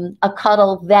a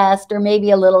cuddle vest or maybe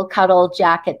a little cuddle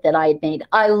jacket that I'd made.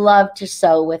 I love to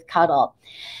sew with cuddle.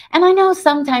 And I know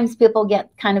sometimes people get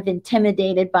kind of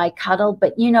intimidated by cuddle,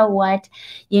 but you know what?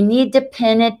 You need to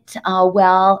pin it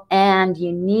well, and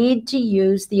you need to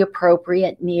use the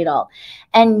appropriate needle.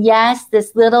 And yes,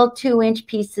 this little 2-inch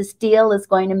piece of steel is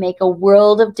going to make a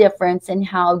world of difference in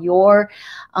how your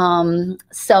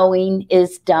sewing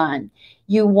is done.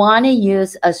 You want to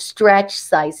use a stretch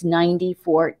size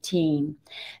 90-14.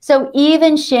 So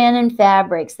even Shannon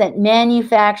Fabrics that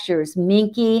manufactures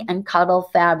minky and cuddle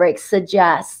fabrics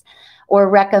suggests or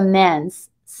recommends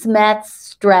SCHMETZ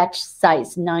stretch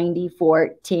size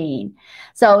 90-14.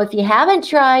 So if you haven't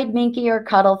tried minky or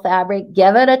cuddle fabric,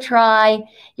 give it a try.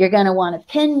 You're going to want to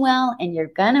pin well, and you're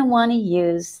going to want to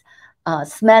use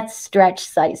SCHMETZ stretch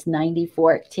size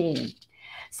 90-14.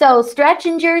 So stretch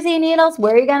and jersey needles,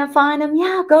 where are you going to find them?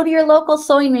 Yeah, go to your local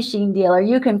sewing machine dealer.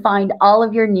 You can find all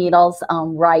of your needles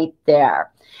right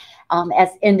there as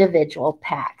individual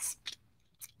packs.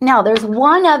 Now, there's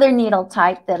one other needle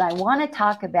type that I want to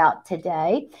talk about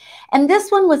today, and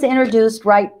this one was introduced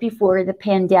right before the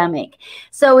pandemic.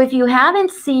 So if you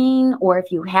haven't seen, or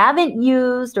if you haven't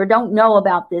used or don't know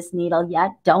about this needle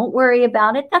yet, don't worry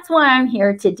about it. That's why I'm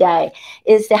here today,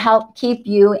 is to help keep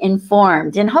you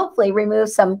informed and hopefully remove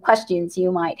some questions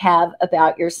you might have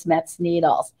about your SCHMETZ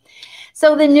needles.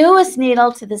 So the newest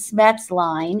needle to the SCHMETZ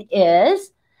line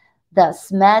is the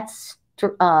SCHMETZ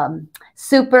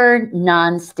super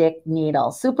non-stick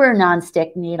needle,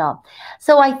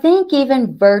 So I think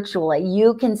even virtually,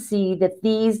 you can see that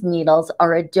these needles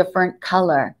are a different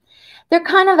color. They're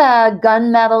kind of a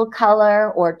gunmetal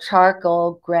color or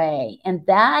charcoal gray, and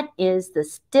that is the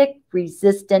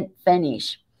stick-resistant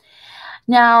finish.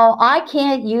 Now, I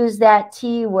can't use that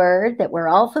T word that we're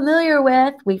all familiar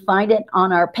with. We find it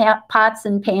on our pots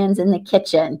and pans in the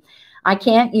kitchen. I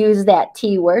can't use that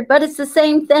T word, but it's the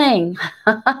same thing.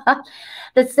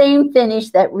 The same finish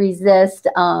that resists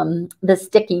the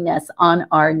stickiness on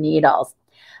our needles.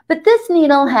 But this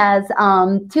needle has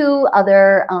two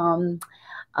other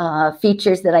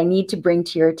features that I need to bring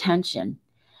to your attention.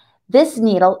 This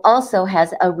needle also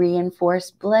has a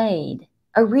reinforced blade.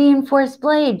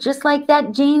 Just like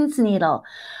that jeans needle.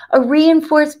 A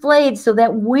reinforced blade so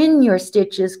that when your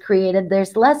stitch is created,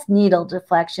 there's less needle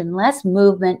deflection, less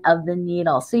movement of the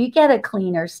needle, so you get a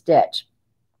cleaner stitch.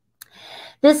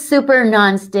 This super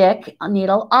non-stick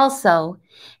needle also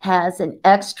has an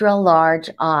extra large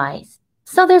eye,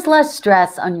 so there's less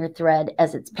stress on your thread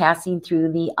as it's passing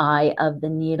through the eye of the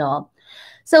needle.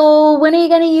 So when are you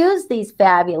going to use these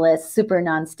fabulous super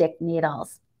non-stick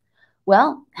needles?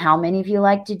 Well, how many of you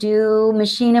like to do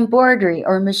machine embroidery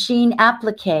or machine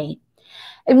applique?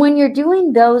 And when you're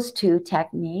doing those two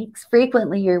techniques,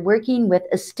 frequently you're working with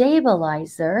a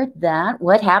stabilizer that,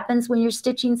 what happens when you're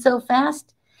stitching so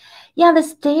fast? Yeah, the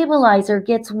stabilizer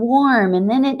gets warm and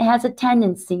then it has a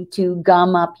tendency to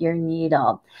gum up your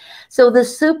needle. So the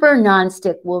super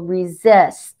non-stick will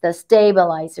resist the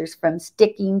stabilizers from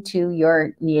sticking to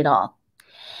your needle.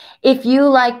 If you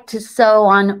like to sew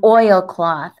on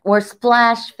oilcloth or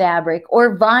splash fabric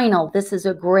or vinyl, this is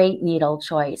a great needle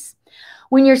choice.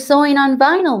 When you're sewing on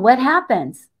vinyl, what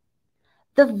happens?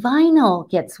 The vinyl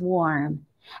gets warm,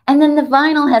 and then the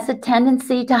vinyl has a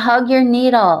tendency to hug your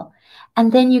needle,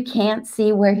 and then you can't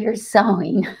see where you're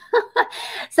sewing.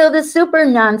 So the super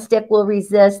non-stick will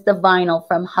resist the vinyl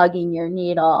from hugging your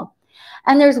needle.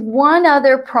 And there's one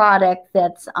other product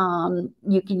that's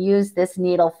you can use this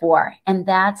needle for, and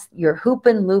that's your hoop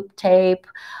and loop tape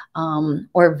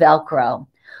or Velcro.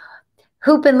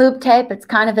 Hoop and loop tape, it's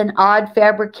kind of an odd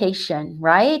fabrication,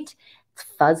 right? It's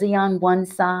fuzzy on one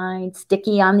side,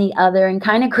 sticky on the other, and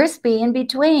kind of crispy in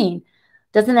between.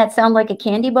 Doesn't that sound like a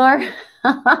candy bar?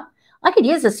 I could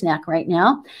use a snack right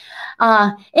now.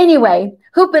 Anyway,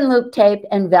 hoop and loop tape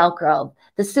and Velcro.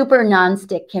 The super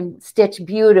non-stick can stitch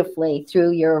beautifully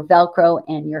through your Velcro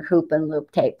and your hoop and loop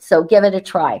tape. So give it a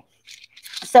try.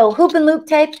 So hoop and loop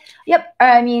tape, yep,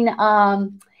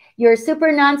 your super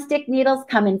non-stick needles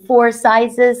come in 4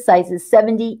 sizes, sizes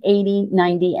 70, 80,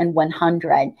 90, and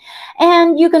 100.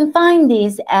 And you can find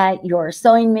these at your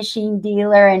sewing machine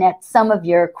dealer and at some of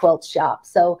your quilt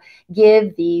shops. So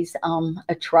give these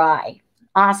a try.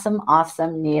 Awesome,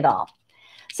 awesome needle.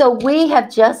 So we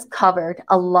have just covered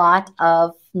a lot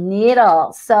of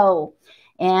needles. So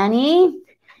Annie,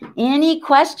 any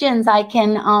questions I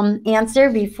can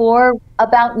answer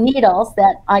about needles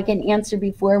that I can answer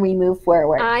before we move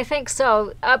forward? I think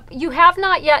so. You have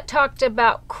not yet talked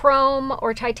about chrome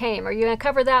or titanium. Are you going to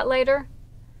cover that later?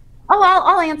 Oh,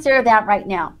 I'll answer that right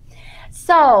now.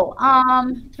 So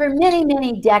for many,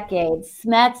 many decades,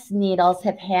 SCHMETZ needles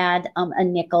have had a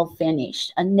nickel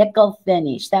finish.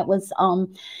 That was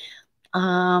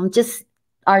just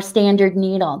our standard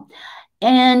needle.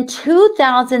 In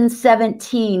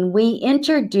 2017, we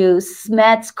introduced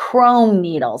SCHMETZ chrome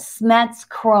needles, SCHMETZ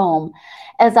chrome,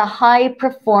 as a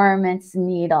high-performance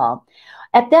needle.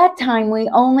 At that time, we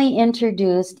only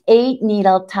introduced 8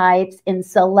 needle types in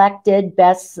selected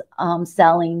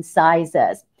best-selling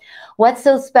sizes. What's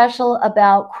so special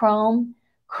about chrome?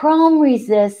 Chrome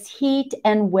resists heat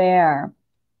and wear.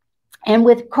 And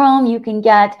with chrome, you can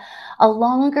get a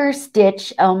longer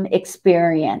stitch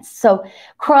experience. So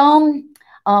chrome,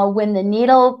 when the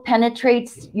needle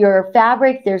penetrates your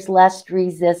fabric, there's less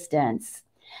resistance.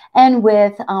 And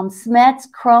with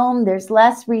SCHMETZ chrome, there's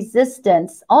less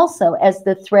resistance also as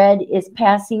the thread is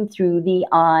passing through the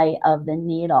eye of the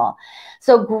needle.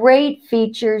 So great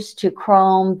features to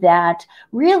chrome that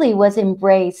really was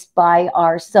embraced by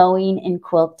our sewing and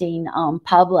quilting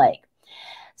public.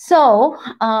 So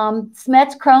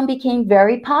SCHMETZ chrome became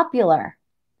very popular.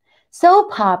 So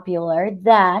popular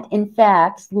that, in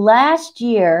fact, last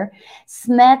year,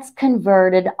 SCHMETZ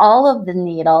converted all of the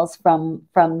needles from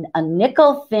a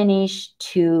nickel finish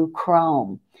to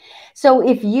chrome. So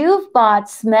if you've bought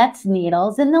SCHMETZ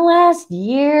needles in the last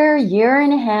year, year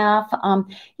and a half,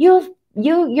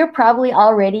 you're probably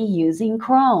already using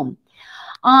chrome.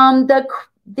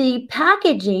 The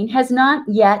packaging has not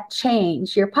yet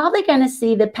changed. You're probably going to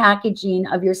see the packaging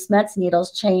of your SCHMETZ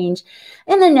needles change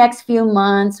in the next few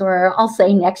months, or I'll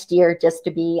say next year, just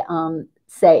to be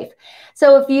safe.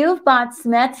 So if you've bought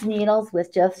SCHMETZ needles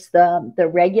with just the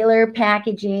regular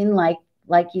packaging, like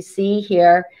you see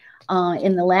here,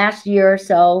 in the last year or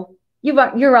so,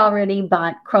 you're already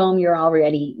bought chrome. You're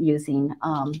already using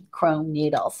chrome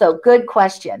needles. So good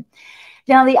question.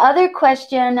 Now, the other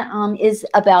question is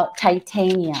about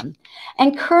titanium.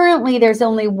 And currently, there's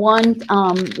only one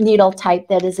needle type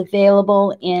that is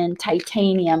available in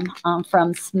titanium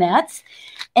from SCHMETZ,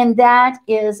 and that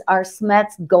is our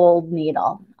SCHMETZ Gold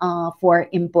needle for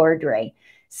embroidery.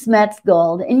 SCHMETZ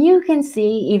Gold. And you can see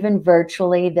even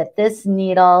virtually that this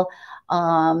needle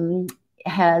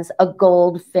has a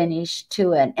gold finish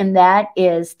to it, and that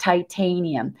is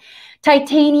titanium.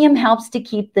 Titanium helps to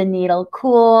keep the needle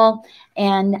cool,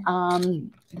 and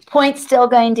the point's still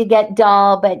going to get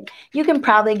dull, but you can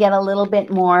probably get a little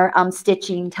bit more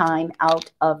stitching time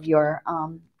out of your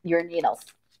needles.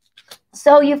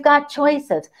 So you've got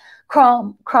choices,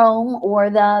 chrome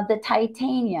or the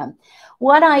titanium.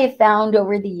 What I have found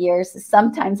over the years is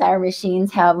sometimes our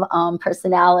machines have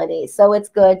personality. So it's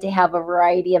good to have a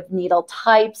variety of needle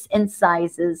types and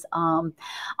sizes on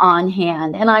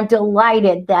hand. And I'm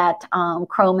delighted that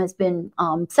chrome has been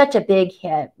such a big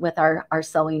hit with our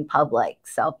sewing public.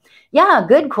 So yeah,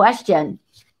 good question.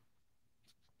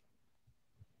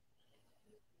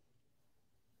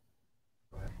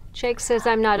 Jake says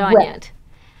I'm not on yet.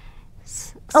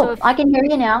 So I can hear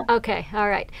you now. Okay, all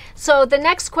right. So the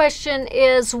next question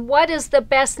is, what is the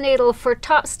best needle for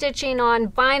top stitching on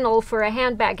vinyl for a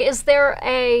handbag? Is there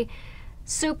a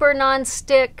super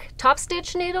non-stick top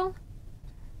stitch needle?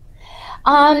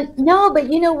 No,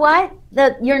 but you know what?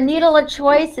 Your needle of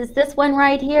choice is this one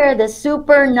right here, the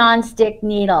super non-stick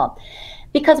needle.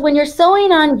 Because when you're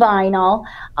sewing on vinyl,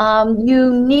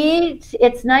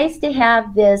 it's nice to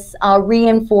have this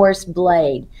reinforced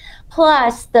blade.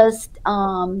 Plus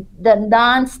the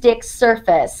non-stick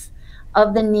surface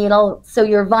of the needle, so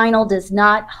your vinyl does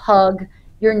not hug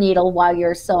your needle while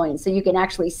you're sewing, so you can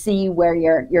actually see where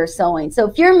you're sewing. So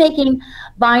if you're making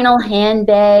vinyl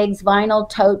handbags, vinyl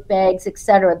tote bags,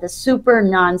 etc., the super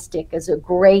non-stick is a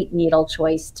great needle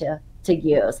choice to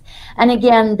use. And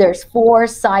again, there's 4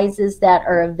 sizes that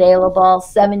are available: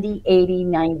 70, 80,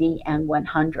 90, and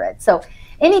 100. So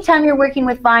anytime you're working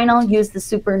with vinyl, use the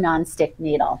super non-stick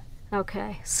needle.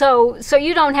 Okay, so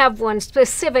you don't have one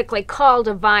specifically called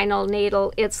a vinyl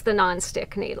needle, it's the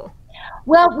non-stick needle.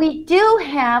 Well, we do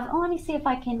have, let me see if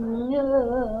I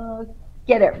can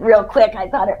get it real quick. I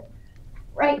got it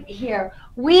right here.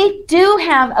 We do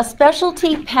have a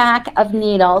specialty pack of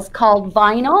needles called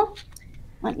vinyl.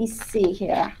 Let me see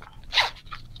here.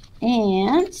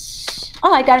 And,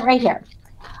 I got it right here.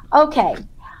 Okay,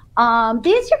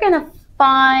 these you're going to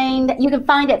you can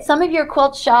find at some of your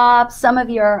quilt shops, some of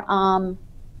your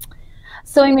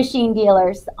sewing machine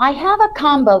dealers. I have a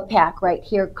combo pack right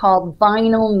here called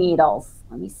vinyl needles.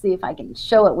 Let me see if I can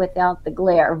show it without the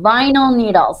glare. Vinyl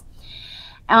needles.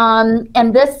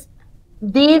 And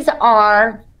these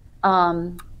are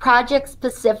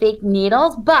project-specific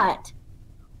needles, but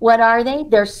what are they?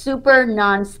 They're super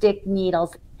non-stick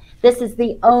needles. This is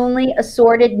the only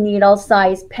assorted needle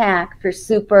size pack for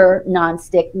super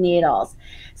non-stick needles.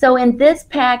 So in this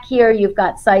pack here, you've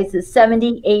got sizes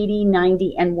 70, 80,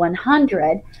 90, and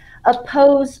 100,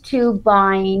 opposed to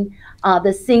buying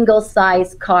the single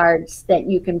size cards that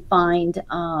you can find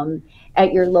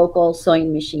at your local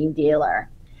sewing machine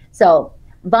dealer. So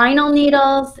vinyl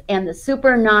needles and the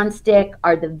super non-stick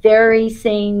are the very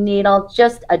same needle,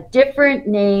 just a different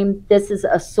name. This is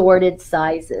assorted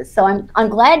sizes. So I'm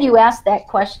glad you asked that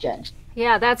question.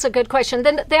 Yeah, that's a good question.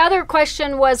 Then the other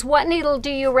question was, what needle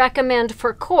do you recommend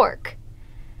for cork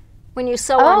when you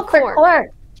sew on cork? For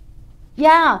cork.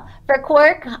 Yeah, for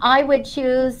cork, I would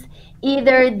choose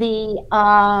either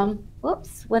the,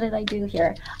 whoops, what did I do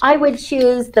here? I would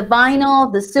choose the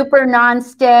vinyl, the super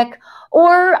non-stick,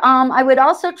 or I would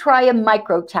also try a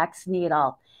microtex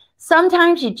needle.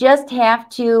 Sometimes you just have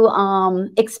to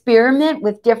experiment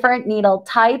with different needle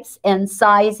types and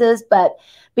sizes, but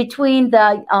between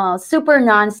the super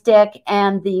non-stick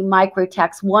and the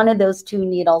microtex, one of those 2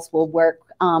 needles will work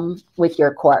with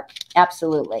your cork.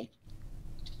 Absolutely.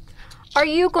 Are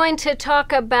you going to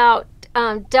talk about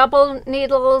double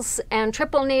needles and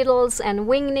triple needles and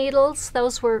wing needles?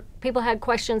 Those were, people had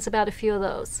questions about a few of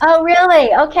those. Oh,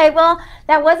 really? Okay. Well,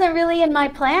 that wasn't really in my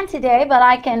plan today, but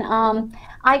I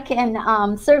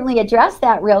can certainly address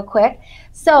that real quick.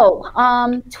 So,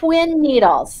 twin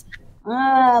needles.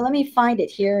 Let me find it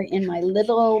here in my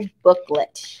little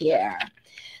booklet here.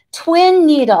 Twin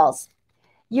needles.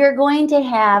 You're going to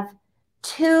have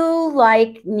two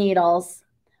like needles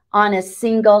on a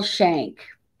single shank.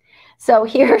 So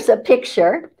here's a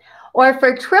picture. Or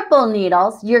for triple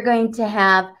needles, you're going to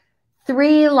have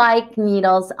three like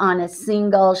needles on a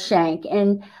single shank.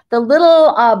 And the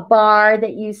little bar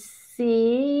that you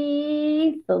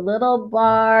see, the little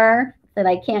bar that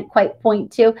I can't quite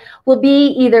point to, will be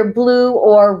either blue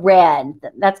or red.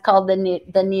 That's called the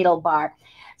needle bar.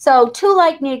 So two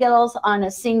like needles on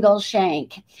a single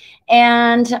shank.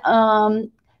 And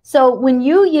so when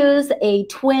you use a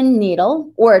twin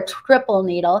needle or a triple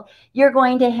needle, you're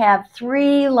going to have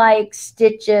three like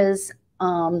stitches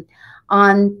on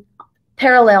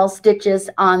parallel stitches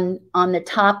on the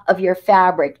top of your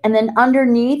fabric. And then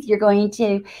underneath, you're going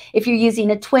to, if you're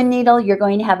using a twin needle, you're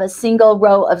going to have a single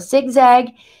row of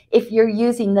zigzag. If you're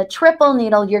using the triple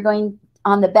needle, you're going,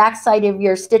 on the back side of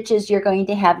your stitches, you're going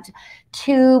to have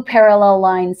two parallel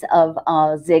lines of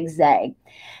zigzag.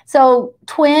 So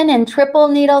twin and triple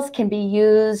needles can be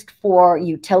used for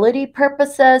utility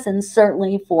purposes and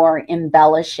certainly for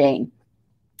embellishing.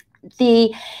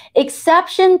 The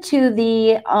exception to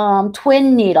the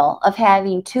twin needle of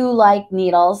having two like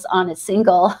needles on a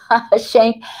single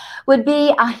shank would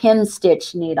be a hem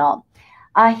stitch needle.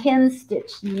 A hem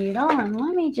stitch needle, and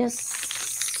let me just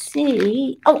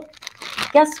see. Oh,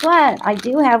 guess what? I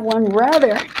do have one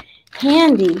rather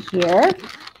handy here.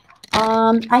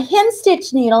 A hem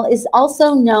stitch needle is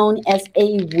also known as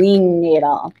a wing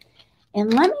needle.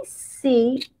 And let me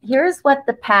see, here's what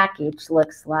the package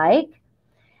looks like.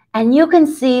 And you can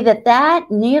see that that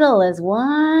needle is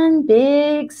one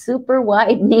big super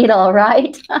wide needle,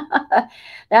 right?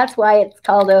 That's why it's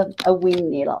called a wing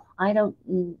needle.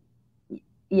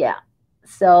 Yeah.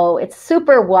 So it's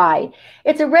super wide.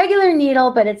 It's a regular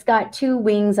needle, but it's got two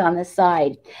wings on the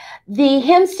side. The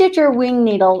hem stitch or wing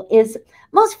needle is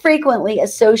most frequently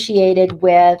associated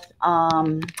with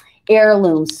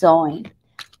heirloom sewing.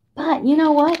 But you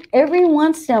know what? Every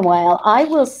once in a while, I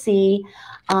will see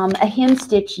a hem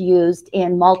stitch used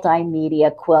in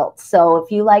multimedia quilts. So if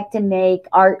you like to make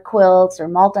art quilts or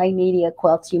multimedia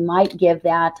quilts, you might give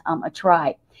that a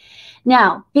try.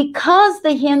 Now, because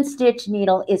the hem stitch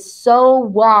needle is so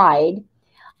wide,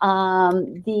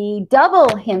 the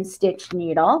double hem stitch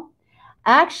needle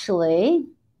actually,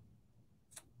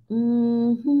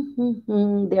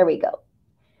 there we go.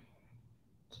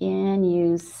 Can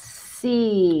you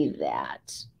see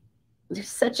that?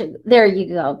 There you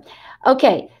go.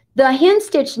 Okay, the hem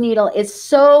stitch needle is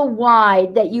so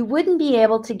wide that you wouldn't be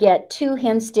able to get two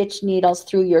hem stitch needles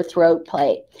through your throat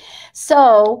plate.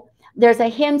 So there's a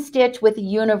hem stitch with a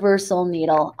universal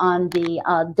needle on the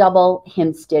double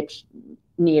hem stitch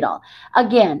needle.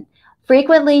 Again,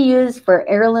 frequently used for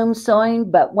heirloom sewing,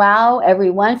 but wow,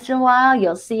 every once in a while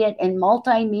you'll see it in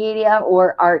multimedia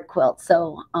or art quilts.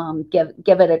 So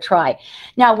give it a try.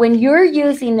 Now, when you're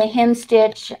using the hem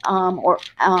stitch, or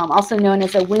also known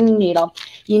as a wing needle,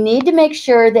 you need to make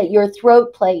sure that your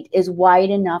throat plate is wide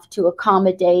enough to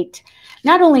accommodate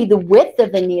not only the width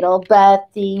of the needle, but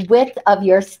the width of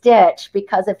your stitch,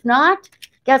 because if not,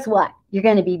 guess what? You're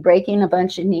going to be breaking a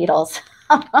bunch of needles.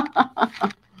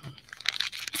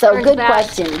 So good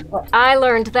question. I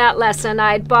learned that lesson.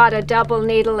 I'd bought a double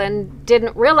needle and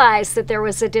didn't realize that there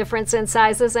was a difference in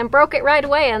sizes and broke it right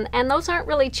away. And those aren't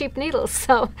really cheap needles.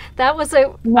 So that was I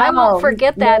won't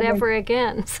forget that ever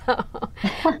again. So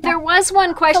there was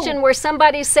one question where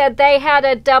somebody said they had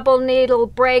a double needle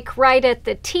break right at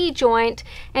the T-joint,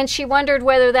 and she wondered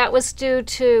whether that was due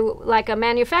to like a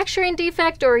manufacturing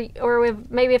defect or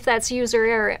maybe if that's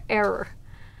user error.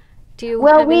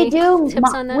 Well, we do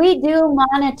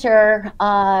monitor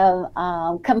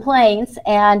complaints,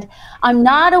 and I'm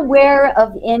not aware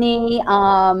of any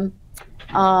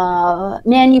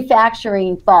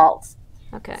manufacturing faults.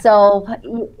 Okay. So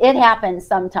it happens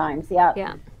sometimes, yeah.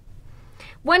 Yeah.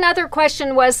 One other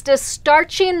question was, does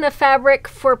starching the fabric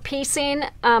for piecing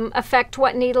affect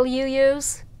what needle you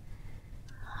use?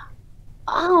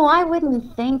 Oh, I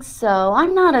wouldn't think so.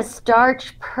 I'm not a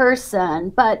starch person,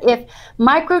 but if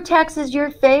Microtex is your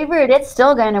favorite, it's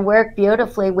still going to work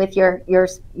beautifully with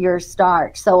your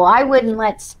starch. So I wouldn't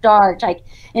let starch,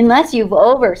 unless you've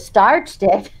over starched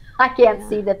it. I can't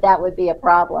see that would be a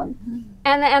problem.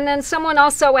 And then someone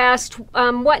also asked,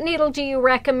 what needle do you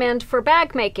recommend for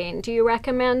bag making? Do you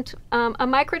recommend a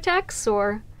Microtex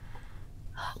or?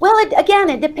 Well, again,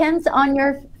 it depends on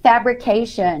your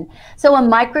fabrication. So a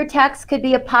Microtex could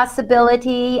be a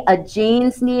possibility, a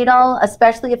jeans needle,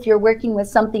 especially if you're working with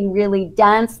something really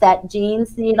dense. That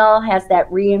jeans needle has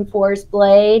that reinforced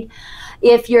blade.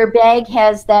 If your bag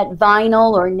has that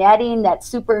vinyl or netting, that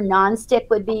super nonstick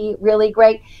would be really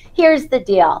great. Here's the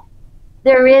deal.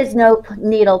 There is no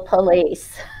needle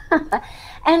police.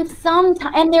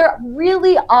 And there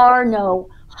really are no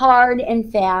hard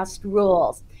and fast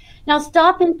rules. Now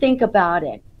stop and think about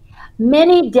it.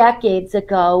 Many decades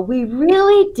ago, we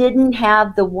really didn't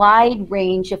have the wide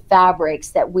range of fabrics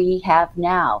that we have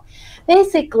now.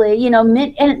 Basically, you know,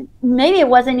 and maybe it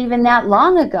wasn't even that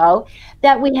long ago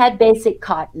that we had basic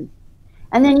cotton.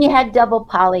 And then you had double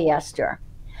polyester.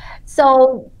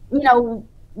 So, you know,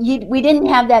 we didn't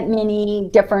have that many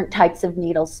different types of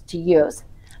needles to use.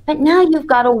 But now you've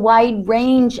got a wide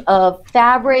range of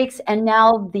fabrics, and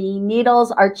now the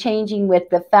needles are changing with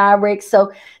the fabric.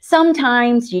 So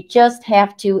sometimes you just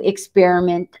have to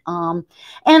experiment. And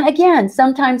again,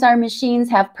 sometimes our machines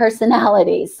have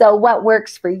personalities. So what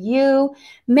works for you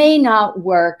may not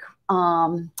work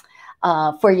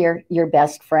for your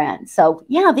best friend. So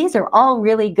yeah, these are all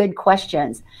really good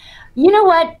questions. You know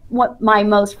what my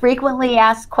most frequently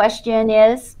asked question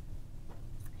is?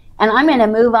 And I'm going to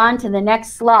move on to the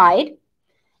next slide.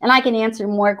 And I can answer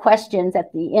more questions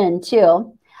at the end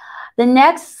too. The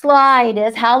next slide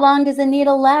is, how long does a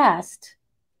needle last?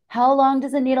 How long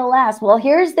does a needle last? Well,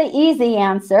 here's the easy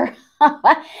answer.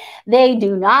 They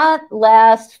do not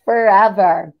last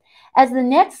forever. As the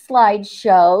next slide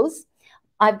shows,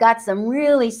 I've got some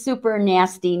really super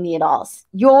nasty needles.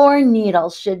 Your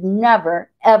needles should never,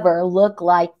 ever look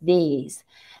like these.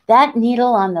 That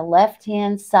needle on the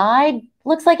left-hand side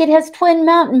looks like it has twin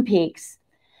mountain peaks.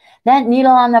 That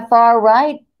needle on the far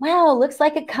right, wow, looks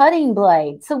like a cutting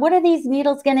blade. So what are these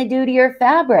needles going to do to your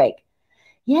fabric?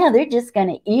 Yeah, they're just going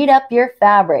to eat up your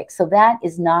fabric. So that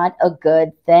is not a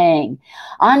good thing.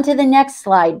 On to the next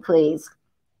slide, please.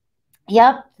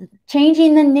 Yep,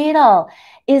 changing the needle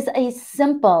is a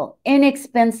simple,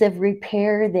 inexpensive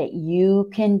repair that you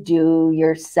can do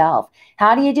yourself.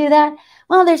 How do you do that?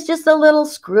 Well, there's just a little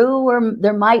screw, or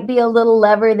there might be a little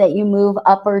lever that you move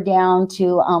up or down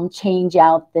to change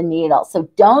out the needle. So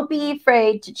don't be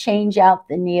afraid to change out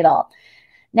the needle.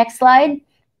 Next slide.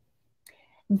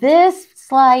 This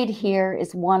slide here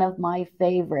is one of my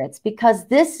favorites because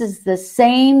this is the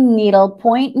same needle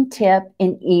point and tip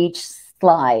in each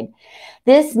slide.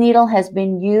 This needle has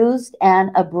been used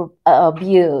and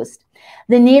abused.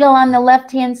 The needle on the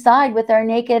left-hand side with our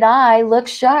naked eye looks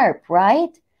sharp,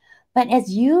 right? But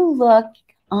as you look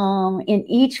in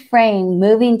each frame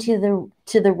moving to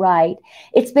the right,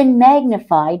 it's been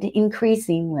magnified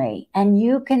increasingly, and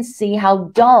you can see how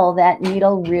dull that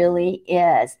needle really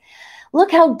is.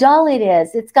 Look how dull it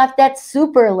is. It's got that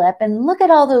super lip, and look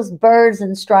at all those burrs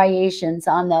and striations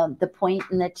on the point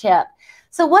and the tip.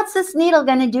 So what's this needle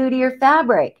going to do to your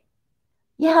fabric?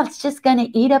 Yeah, it's just going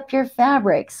to eat up your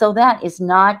fabric. So that is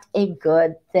not a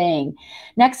good thing.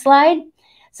 Next slide.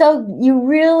 So you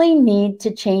really need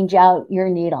to change out your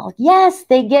needle. Yes,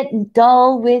 they get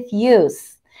dull with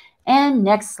use. And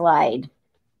next slide.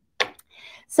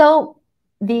 So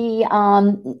the,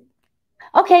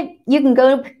 okay, you can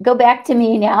go back to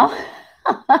me now.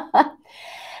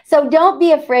 So don't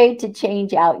be afraid to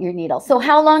change out your needle. So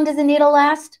how long does a needle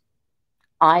last?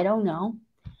 I don't know.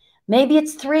 Maybe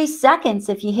it's 3 seconds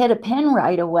if you hit a pin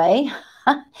right away.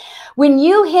 When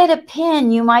you hit a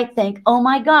pin, you might think, oh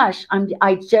my gosh,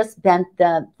 I just bent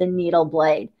the needle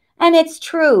blade. And it's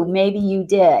true, maybe you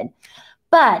did.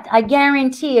 But I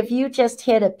guarantee if you just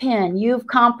hit a pin, you've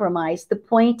compromised the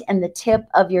point and the tip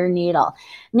of your needle.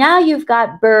 Now you've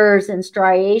got burrs and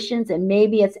striations, and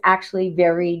maybe it's actually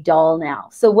very dull now.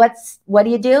 So what do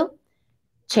you do?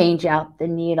 Change out the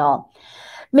needle.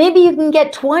 Maybe you can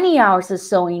get 20 hours of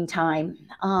sewing time.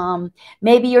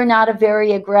 Maybe you're not a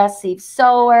very aggressive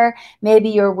sewer. Maybe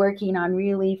you're working on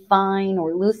really fine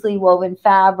or loosely woven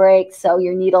fabric, so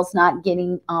your needle's not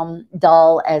getting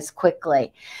dull as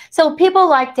quickly. So people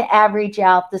like to average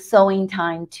out the sewing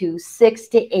time to 6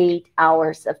 to 8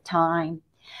 hours of time.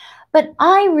 But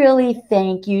I really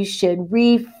think you should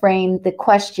reframe the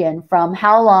question from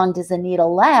how long does a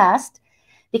needle last?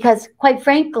 Because quite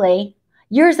frankly,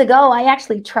 years ago, I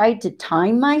actually tried to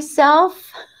time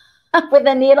myself with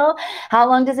a needle. How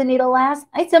long does a needle last?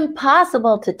 It's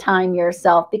impossible to time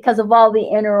yourself because of all the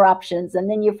interruptions, and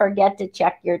then you forget to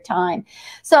check your time.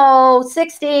 So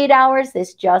 6 to 8 hours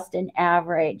is just an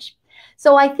average.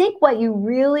 So I think what you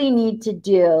really need to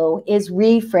do is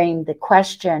reframe the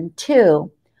question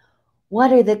to,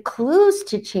 what are the clues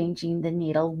to changing the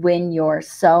needle when you're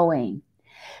sewing?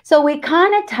 So we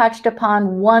kind of touched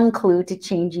upon one clue to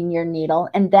changing your needle,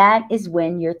 and that is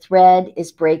when your thread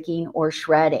is breaking or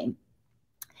shredding.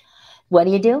 What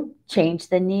do? Change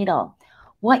the needle.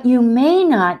 What you may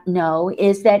not know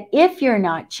is that if you're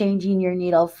not changing your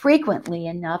needle frequently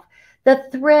enough, the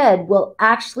thread will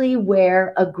actually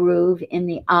wear a groove in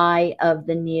the eye of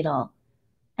the needle.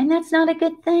 And that's not a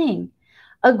good thing.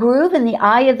 A groove in the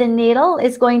eye of the needle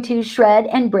is going to shred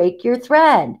and break your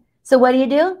thread. So what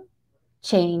do?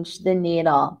 Change the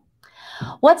needle.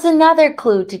 What's another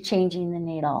clue to changing the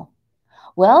needle?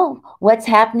 Well, what's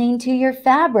happening to your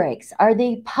fabrics? Are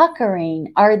they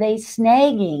puckering? Are they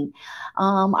snagging?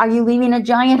 Are you leaving a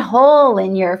giant hole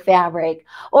in your fabric?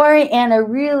 Or in a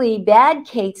really bad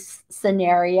case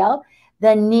scenario,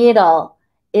 the needle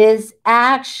is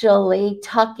actually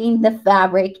tucking the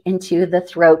fabric into the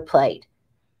throat plate.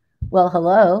 Well,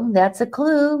 hello, that's a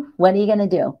clue. What are you going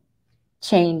to do?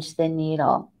 Change the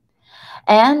needle.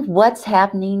 And what's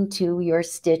happening to your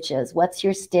stitches? What's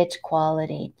your stitch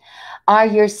quality? Are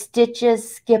your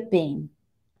stitches skipping?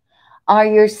 Are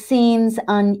your seams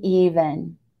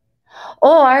uneven?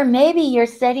 Or maybe you're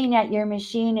sitting at your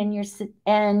machine and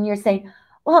you're saying,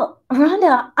 well,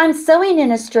 Rhonda, I'm sewing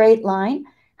in a straight line.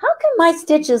 How come my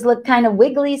stitches look kind of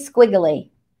wiggly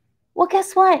squiggly? Well,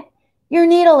 guess what? Your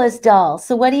needle is dull.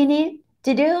 So what do you need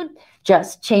to do?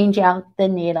 Just change out the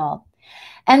needle.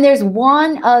 And there's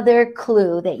one other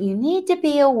clue that you need to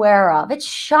be aware of. It's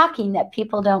shocking that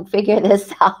people don't figure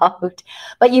this out,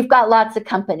 but you've got lots of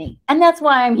company. And that's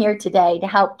why I'm here today, to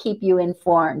help keep you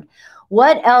informed.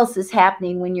 What else is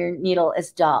happening when your needle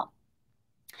is dull?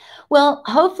 Well,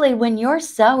 hopefully when you're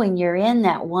sewing, you're in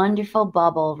that wonderful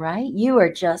bubble, right? You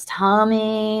are just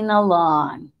humming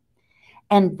along.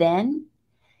 And then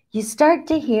you start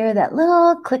to hear that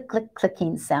little click, click,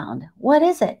 clicking sound. What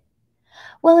is it?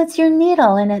 Well, it's your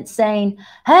needle, and it's saying,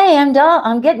 hey, I'm dull.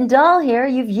 I'm getting dull here.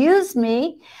 You've used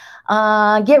me.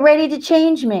 Get ready to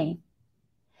change me.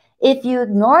 If you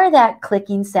ignore that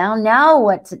clicking sound, now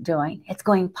what's it doing? It's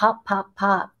going pop, pop,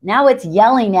 pop. Now it's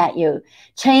yelling at you.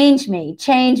 Change me,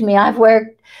 change me. I've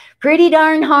worked pretty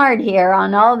darn hard here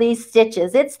on all these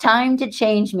stitches. It's time to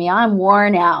change me. I'm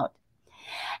worn out.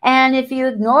 And if you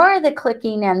ignore the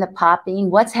clicking and the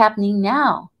popping, what's happening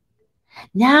now?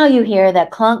 Now you hear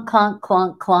that clunk, clunk,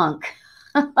 clunk, clunk.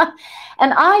 And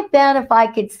I bet if I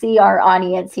could see our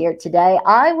audience here today,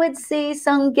 I would see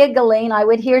some giggling. I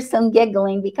would hear some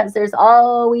giggling, because there's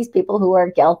always people who are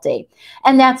guilty.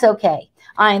 And that's okay.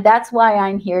 That's why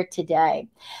I'm here today.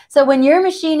 So when your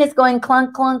machine is going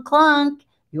clunk, clunk, clunk,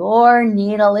 your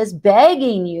needle is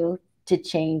begging you to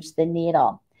change the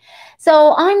needle.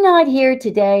 So I'm not here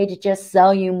today to just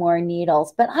sell you more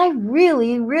needles, but I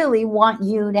really, really want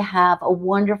you to have a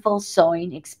wonderful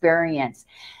sewing experience.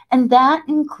 And that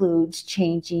includes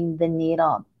changing the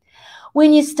needle.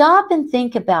 When you stop and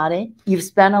think about it, you've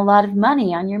spent a lot of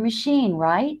money on your machine,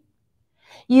 right?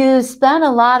 You spent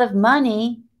a lot of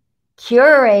money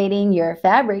curating your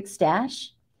fabric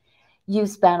stash. You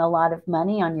spent a lot of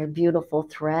money on your beautiful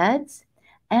threads.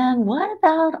 And what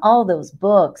about all those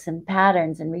books and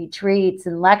patterns and retreats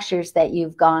and lectures that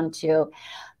you've gone to?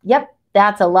 Yep,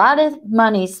 that's a lot of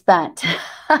money spent.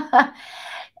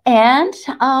 And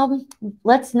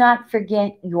let's not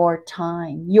forget your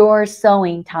time. Your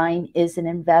sewing time is an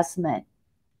investment.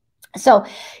 So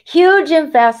huge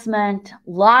investment,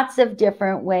 lots of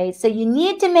different ways. So you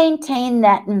need to maintain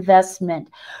that investment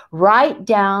right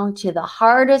down to the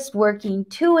hardest working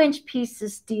 2-inch piece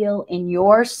of steel in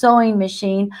your sewing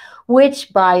machine,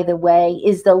 which, by the way,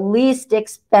 is the least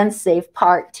expensive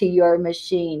part to your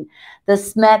machine, the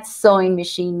SCHMETZ sewing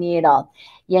machine needle.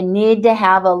 You need to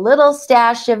have a little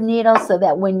stash of needles so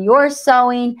that when you're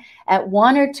sewing at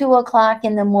 1 or 2 o'clock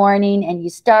in the morning and you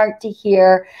start to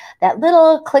hear that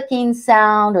little clicking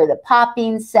sound or the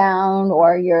popping sound,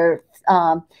 or your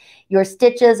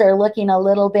stitches are looking a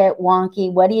little bit wonky,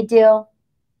 what do?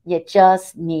 You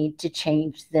just need to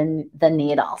change the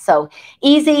needle. So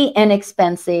easy,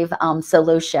 inexpensive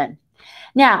solution.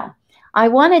 Now, I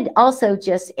wanted to also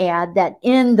just add that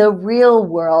in the real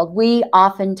world, we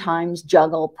oftentimes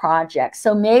juggle projects.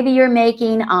 So maybe you're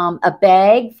making a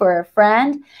bag for a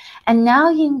friend, and now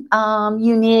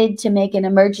you need to make an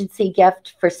emergency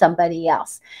gift for somebody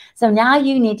else. So now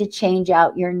you need to change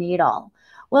out your needle.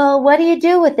 Well, what do you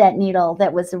do with that needle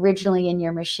that was originally in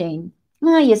your machine?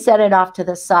 Well, you set it off to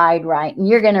the side, right? And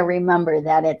you're going to remember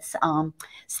that it's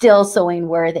still sewing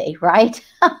worthy, right?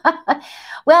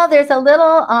 Well, there's a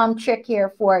little trick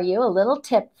here for you, a little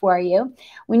tip for you.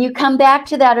 When you come back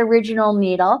to that original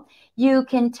needle, you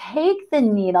can take the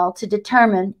needle to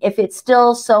determine if it's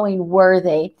still sewing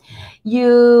worthy.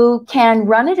 You can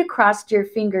run it across your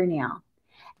fingernail.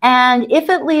 And if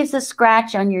it leaves a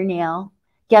scratch on your nail,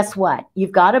 guess what?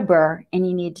 You've got a burr and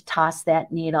you need to toss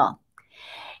that needle.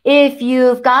 If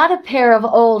you've got a pair of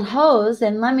old hose,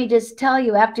 and let me just tell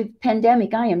you, after the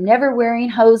pandemic, I am never wearing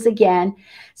hose again.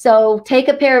 So take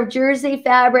a pair of jersey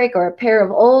fabric or a pair of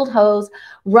old hose,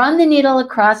 run the needle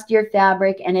across your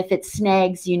fabric, and if it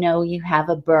snags, you know you have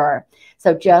a burr.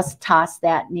 So just toss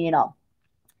that needle.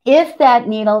 If that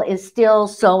needle is still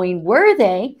sewing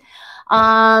worthy,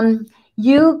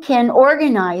 you can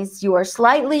organize your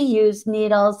slightly used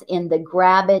needles in the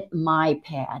Grab It My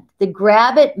Pad. The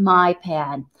Grab It My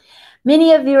Pad.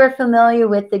 Many of you are familiar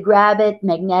with the Grab It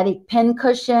magnetic pin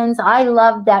cushions. I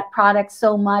love that product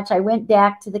so much. I went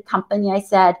back to the company. I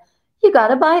said, you got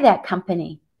to buy that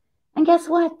company. And guess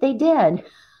what? They did.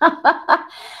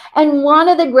 And one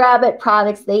of the Grab It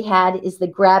products they had is the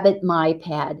Grab It My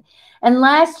Pad. And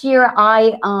last year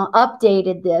I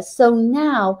updated this. So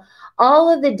now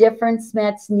all of the different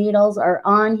SCHMETZ needles are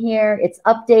on here. It's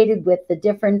updated with the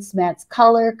different SCHMETZ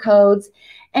color codes.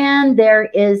 And there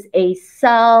is a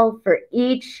cell for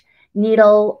each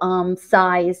needle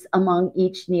size among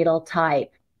each needle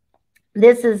type.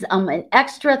 This is an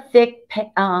extra thick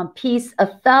piece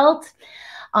of felt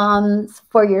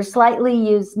for your slightly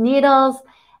used needles.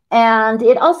 And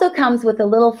it also comes with a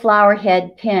little flower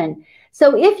head pin.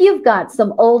 So if you've got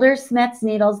some older SCHMETZ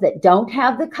needles that don't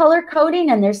have the color coding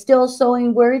and they're still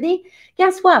sewing worthy,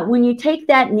 guess what? When you take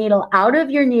that needle out of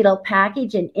your needle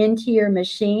package and into your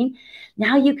machine,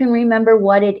 now you can remember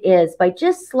what it is by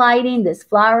just sliding this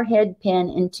flower head pin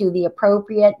into the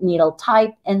appropriate needle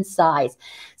type and size.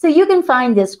 So you can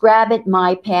find this Grab It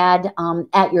My Pad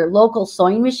at your local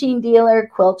sewing machine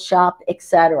dealer, quilt shop,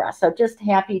 etc. So just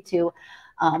happy to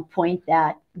point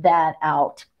that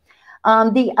out.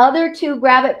 The other two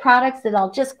Grab It products that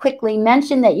I'll just quickly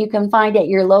mention that you can find at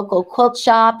your local quilt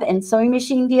shop and sewing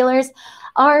machine dealers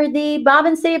are the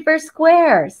Bobbin Saver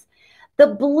Squares. The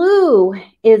blue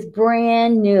is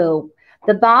brand new.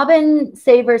 The Bobbin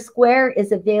Saver Square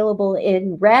is available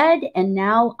in red and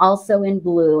now also in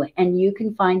blue, and you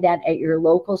can find that at your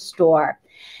local store.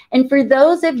 And for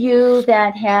those of you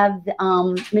that have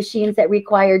machines that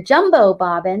require jumbo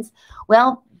bobbins,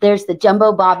 well, there's the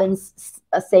Jumbo Bobbins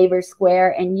Saver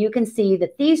Square, and you can see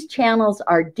that these channels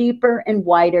are deeper and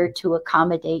wider to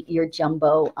accommodate your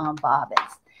jumbo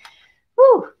bobbins.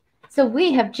 Whew. So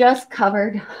we have just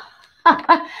covered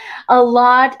a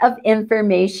lot of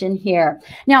information here.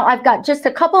 Now I've got just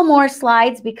a couple more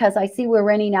slides because I see we're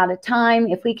running out of time.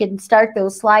 If we can start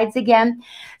those slides again.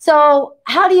 So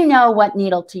how do you know what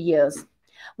needle to use?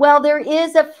 Well, there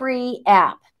is a free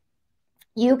app.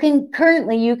 You can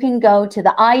go to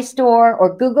the iStore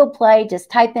or Google Play, just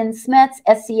type in SCHMETZ,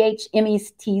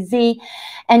 SCHMETZ,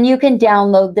 and you can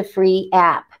download the free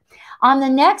app. On the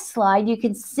next slide, you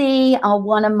can see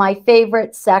one of my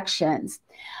favorite sections.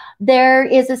 There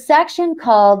is a section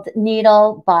called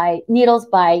Needles by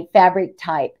Fabric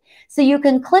Type. So you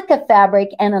can click a fabric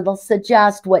and it'll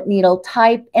suggest what needle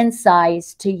type and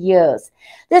size to use.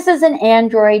 This is an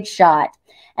Android shot.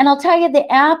 And I'll tell you,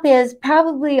 the app is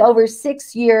probably over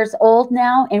 6 years old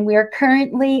now, and we're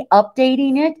currently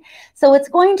updating it. So it's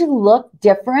going to look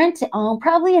different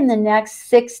probably in the next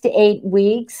 6 to 8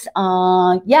 weeks.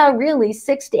 Yeah, really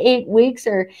 6 to 8 weeks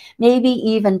or maybe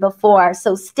even before.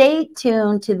 So stay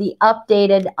tuned to the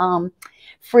updated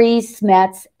free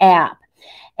SCHMETZ app.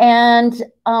 And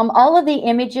all of the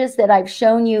images that I've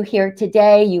shown you here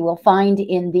today, you will find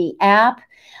in the app.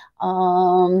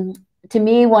 To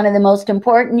me, one of the most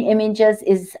important images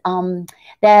is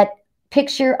that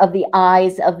picture of the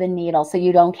eyes of the needle, so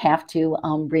you don't have to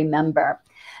remember.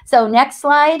 So next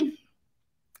slide.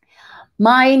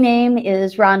 My name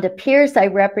is Rhonda Pierce. I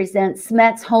represent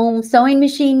SCHMETZ Home Sewing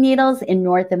Machine Needles in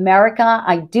North America.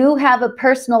 I do have a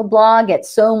personal blog at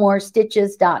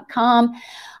sewmorestitches.com.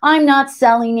 I'm not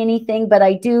selling anything, but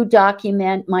I do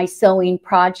document my sewing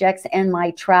projects and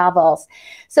my travels.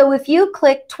 So if you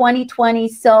click 2020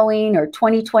 sewing or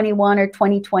 2021 or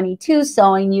 2022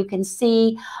 sewing, you can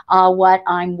see what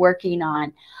I'm working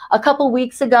on. A couple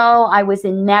weeks ago, I was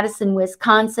in Madison,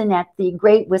 Wisconsin at the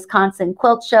Great Wisconsin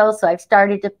Quilt Show. So I've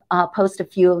started to post a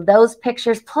few of those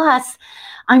pictures. Plus,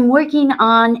 I'm working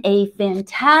on a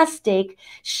fantastic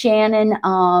Shannon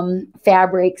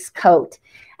Fabrics coat.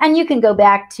 And you can go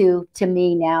back to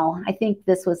me now. I think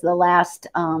this was the last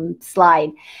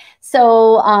slide.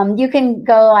 So you can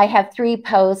go, I have 3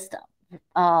 posts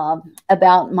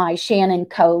about my Shannon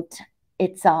coat.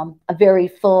 It's a very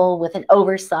full with an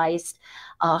oversized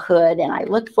hood, and I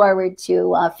look forward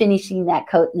to finishing that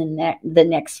coat in the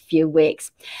next few weeks.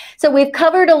 So we've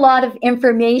covered a lot of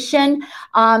information.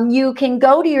 You can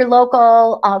go to your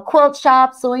local quilt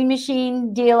shop, sewing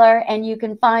machine dealer, and you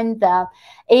can find the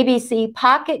ABC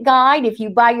Pocket Guide. If you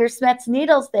buy your SCHMETZ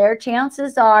needles there,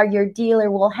 chances are your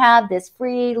dealer will have this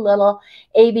free little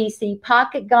ABC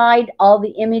Pocket Guide. All the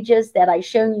images that I've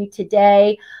shown you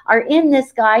today are in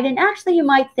this guide, and actually you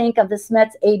might think of the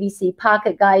SCHMETZ ABC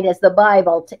Pocket Guide as the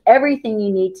Bible to everything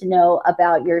you need to know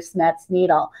about your SCHMETZ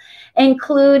needle,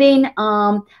 including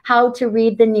how to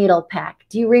read the needle pack.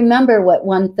 Do you remember what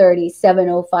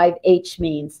 130-705H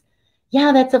means?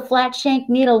 Yeah, that's a flat shank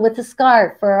needle with a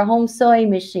scarf for our home sewing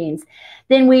machines.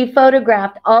 Then we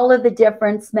photographed all of the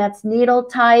different SCHMETZ needle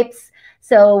types.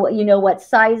 So you know what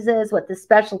sizes, what the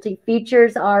specialty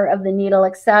features are of the needle,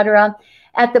 etc.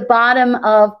 At the bottom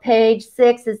of page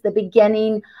 6 is the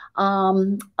beginning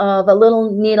of a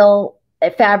little needle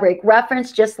fabric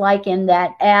reference, just like in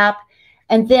that app.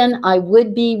 And then I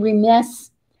would be remiss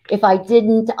if I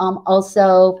didn't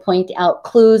also point out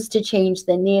clues to change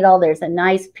the needle. There's a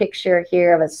nice picture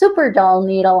here of a super dull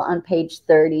needle on page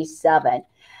 37.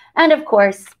 And of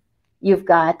course, you've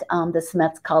got the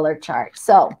SCHMETZ color chart.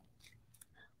 So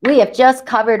we have just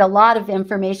covered a lot of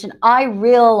information. I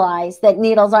realize that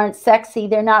needles aren't sexy,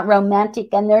 they're not romantic,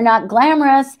 and they're not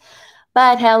glamorous.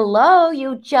 But hello,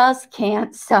 you just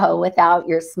can't sew without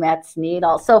your SCHMETZ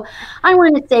needle. So I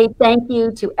want to say thank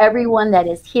you to everyone that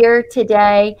is here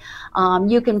today.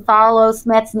 You can follow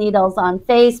SCHMETZ Needles on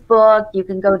Facebook. You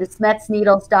can go to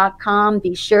SCHMETZneedles.com.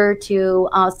 Be sure to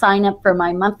sign up for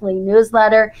my monthly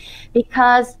newsletter,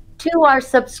 because to our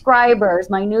subscribers,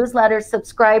 my newsletter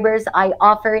subscribers, I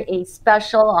offer a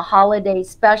special, a holiday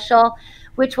special,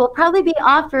 which we'll probably be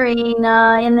offering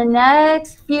in the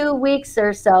next few weeks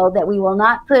or so, that we will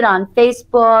not put on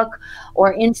Facebook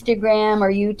or Instagram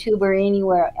or YouTube or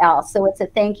anywhere else. So it's a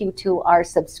thank you to our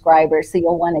subscribers. So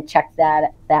you'll want to check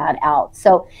that out.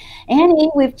 So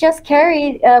Annie, we've just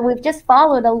talked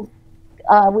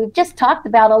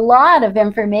about a lot of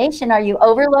information. Are you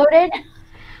overloaded?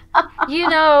 You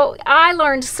know, I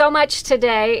learned so much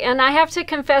today, and I have to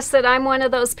confess that I'm one of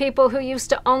those people who used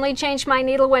to only change my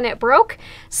needle when it broke.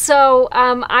 So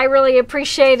I really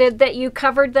appreciated that you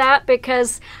covered that,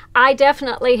 because I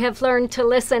definitely have learned to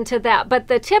listen to that. But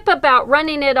the tip about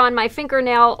running it on my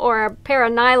fingernail or a pair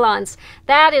of nylons,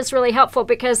 that is really helpful,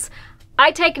 because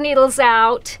I take needles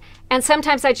out and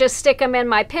sometimes I just stick them in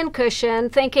my pincushion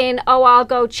thinking, oh, I'll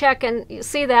go check and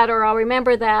see that, or I'll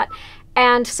remember that.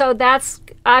 And so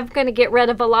I'm going to get rid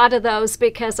of a lot of those,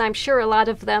 because I'm sure a lot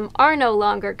of them are no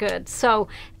longer good. So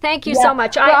thank you so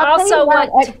much. Well, I also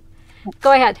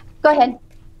go ahead. Go ahead.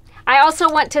 I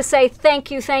also want to say thank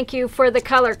you for the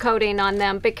color coding on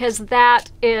them, because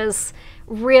that is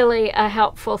really a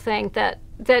helpful thing that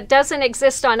doesn't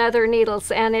exist on other needles,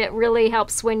 and it really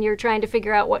helps when you're trying to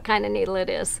figure out what kind of needle it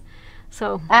is.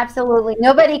 So absolutely,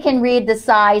 nobody can read the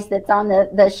size that's on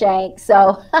the shank.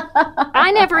 So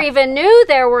I never even knew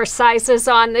there were sizes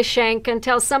on the shank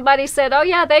until somebody said, oh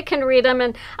yeah, they can read them.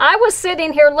 And I was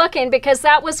sitting here looking, because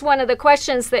that was one of the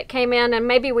questions that came in, and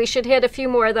maybe we should hit a few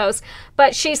more of those.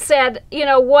 But she said, you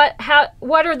know, what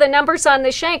are the numbers on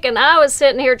the shank? And I was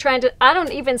sitting here I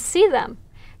don't even see them.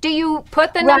 Do you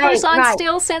put the numbers on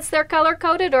still, since they're color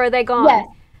coded, or are they gone? Yes.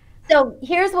 So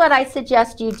here's what I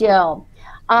suggest you do.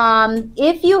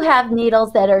 If you have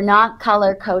needles that are not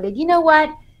color coded, you know what?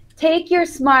 Take your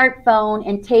smartphone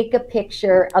and take a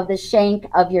picture of the shank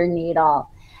of your needle.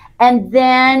 And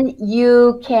then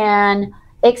you can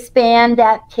expand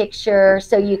that picture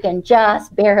so you can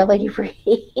just barely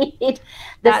read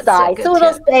the size. So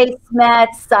it'll say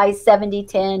SCHMETZ, size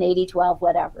 70-10, 80-12,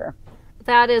 whatever.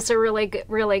 That is a really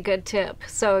good tip.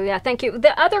 So yeah, thank you.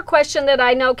 The other question that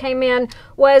I know came in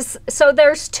was, so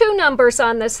there's 2 numbers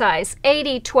on the size,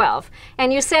 80-12.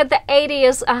 And you said the 80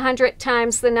 is 100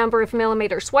 times the number of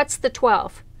millimeters. What's the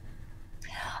 12?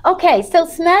 Okay, so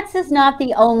SCHMETZ is not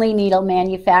the only needle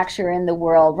manufacturer in the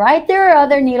world, right? There are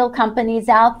other needle companies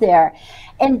out there,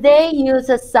 and they use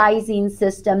a sizing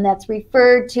system that's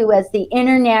referred to as the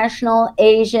International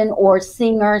Asian or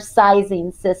Singer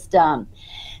Sizing System.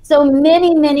 So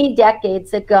many, many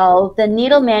decades ago, the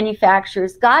needle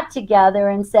manufacturers got together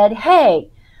and said, hey,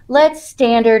 let's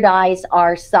standardize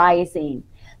our sizing.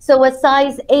 So a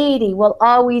size 80 will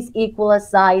always equal a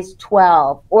size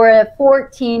 12, or a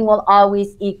 14 will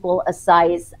always equal a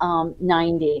size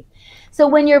 90. So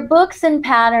when your books and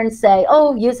patterns say,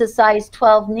 oh, use a size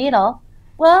 12 needle,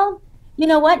 well, you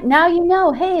know what? Now you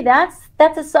know, hey, that's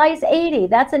a size 80.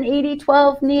 That's an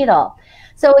 80-12 needle.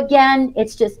 So again,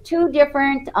 it's just two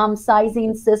different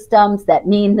sizing systems that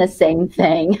mean the same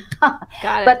thing. Got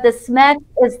it. But the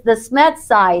SCHMETZ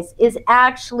size is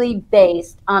actually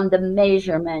based on the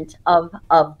measurement of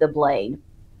the blade.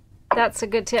 That's a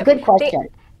good tip. Good question.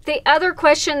 The other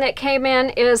question that came in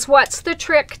is, what's the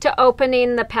trick to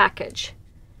opening the package?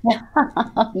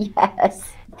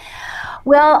 Yes.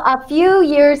 Well, a few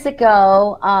years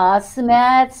ago,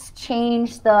 SCHMETZ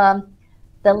changed the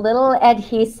little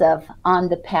adhesive on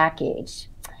the package.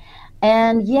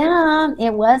 And yeah,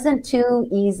 it wasn't too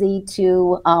easy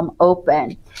to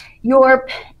open.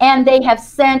 And they have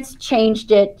since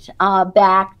changed it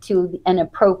back to an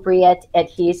appropriate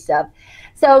adhesive.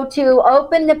 So to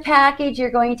open the package,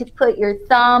 you're going to put your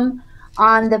thumb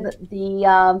on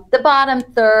the bottom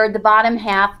third, the bottom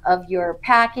half of your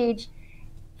package,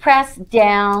 press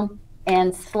down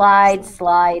and slide,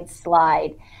 slide,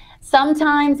 slide.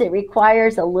 Sometimes it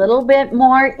requires a little bit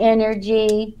more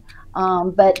energy,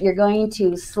 but you're going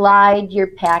to slide your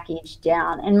package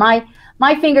down. And my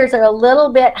fingers are a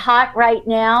little bit hot right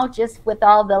now, just with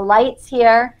all the lights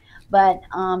here, but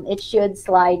it should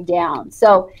slide down.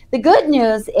 So the good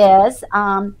news is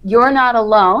you're not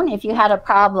alone if you had a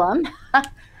problem.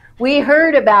 We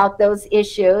heard about those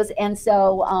issues, and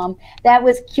so that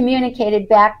was communicated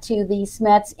back to the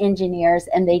SCHMETZ engineers,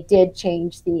 and they did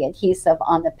change the adhesive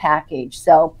on the package.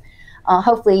 So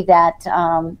hopefully that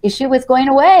issue is going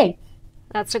away.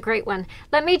 That's a great one.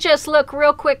 Let me just look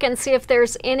real quick and see if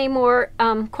there's any more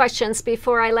questions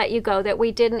before I let you go that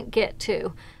we didn't get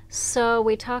to. So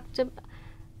we talked about,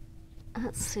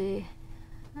 let's see.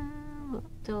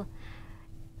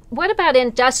 What about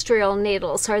industrial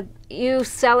needles? You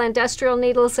sell industrial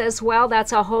needles as well?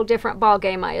 That's a whole different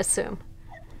ballgame, I assume.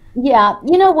 Yeah,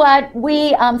 you know what?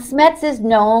 SCHMETZ is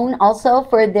known also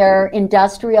for their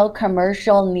industrial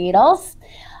commercial needles.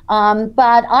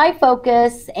 But I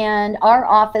focus, and our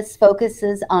office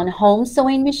focuses on home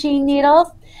sewing machine needles.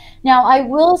 Now, I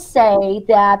will say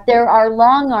that there are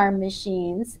long arm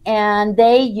machines, and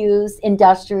they use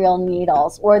industrial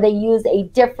needles, or they use a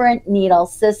different needle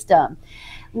system.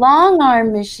 Long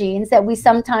arm machines that we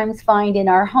sometimes find in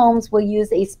our homes will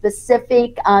use a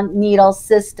specific needle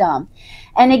system.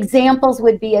 And examples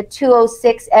would be a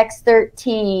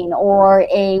 206X13 or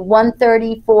a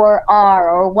 134R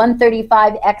or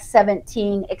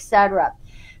 135X17, etc.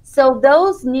 So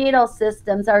those needle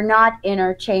systems are not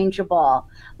interchangeable.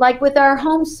 Like with our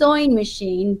home sewing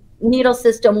machine, needle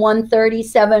system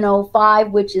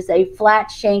 13705, which is a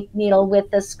flat shank needle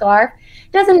with a scarf.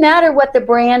 Doesn't matter what the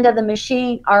brand of the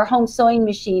machine, our home sewing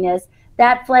machine is,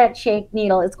 that flat shank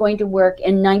needle is going to work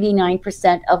in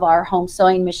 99% of our home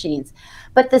sewing machines.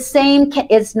 But the same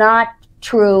is not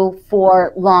true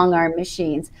for long arm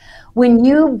machines. When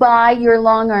you buy your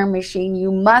long arm machine,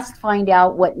 you must find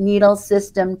out what needle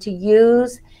system to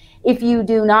use. If you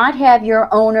do not have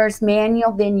your owner's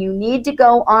manual, then you need to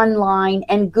go online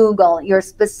and Google your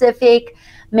specific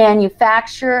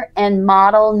manufacturer and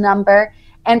model number.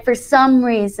 And for some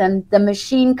reason, the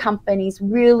machine companies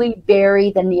really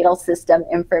bury the needle system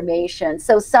information.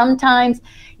 So sometimes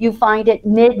you find it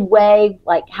midway,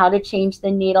 like how to change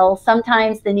the needle.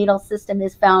 Sometimes the needle system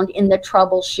is found in the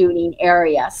troubleshooting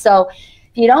area. So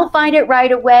if you don't find it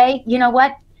right away, you know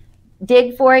what?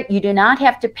 Dig for it. You do not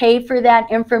have to pay for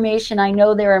that information. I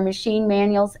know there are machine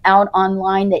manuals out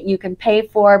online that you can pay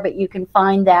for, but you can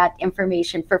find that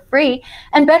information for free.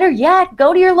 And better yet,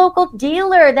 go to your local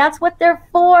dealer. That's what they're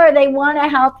for. They want to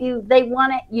help you. They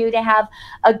want you to have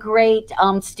a great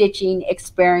stitching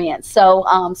experience. So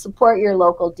support your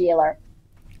local dealer.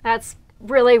 That's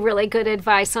really, really good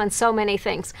advice on so many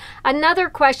things.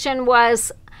 Another question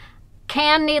was,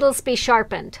 can needles be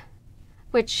sharpened?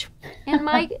 Which, in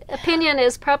my opinion,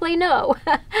 is probably no.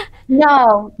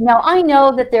 No, I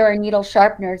know that there are needle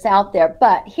sharpeners out there,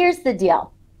 but here's the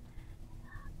deal.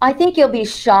 I think you'll be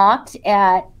shocked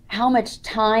at how much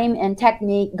time and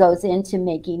technique goes into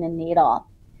making a needle.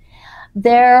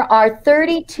 There are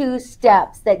 32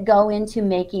 steps that go into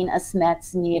making a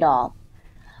SCHMETZ needle.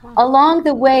 Wow. Along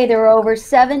the way, there are over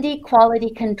 70 quality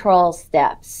control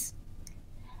steps.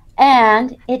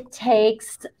 And it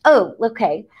takes,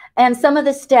 and some of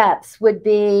the steps would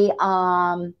be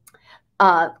applying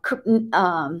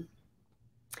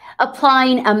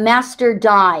a master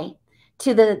dye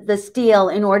to the steel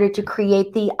in order to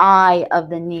create the eye of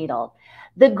the needle.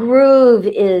 The groove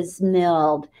is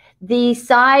milled. The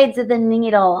sides of the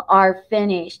needle are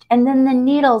finished. And then the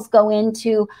needles go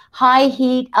into high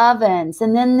heat ovens.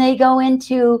 And then they go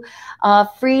into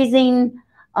freezing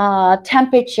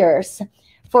temperatures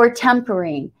for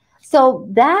tempering. So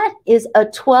that is a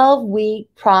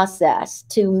 12-week process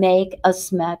to make a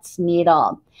SCHMETZ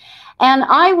needle. And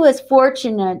I was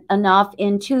fortunate enough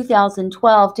in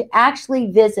 2012 to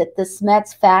actually visit the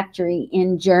SCHMETZ factory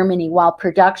in Germany while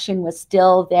production was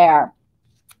still there,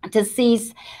 to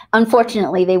see.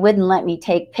 Unfortunately, they wouldn't let me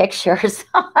take pictures.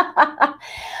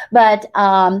 But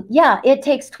yeah, it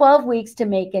takes 12 weeks to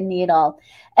make a needle.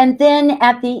 And then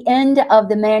at the end of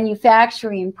the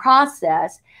manufacturing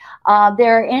process,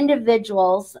 there are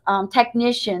individuals,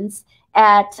 technicians,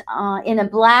 in a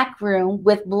black room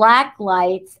with black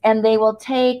lights, and they will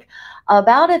take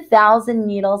about 1,000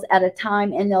 needles at a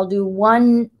time, and they'll do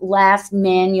one last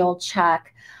manual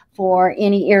check for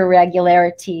any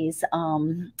irregularities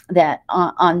that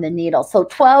on the needle. So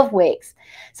 12 weeks.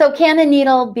 So can a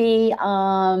needle be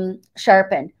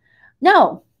sharpened?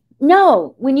 No.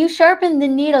 No, when you sharpen the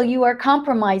needle, you are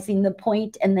compromising the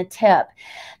point and the tip.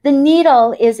 The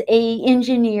needle is a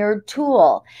engineered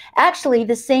tool. Actually,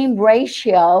 the same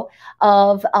ratio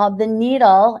of the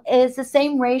needle is the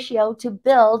same ratio to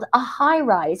build a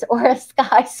high-rise or a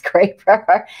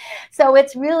skyscraper. So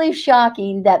it's really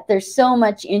shocking that there's so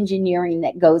much engineering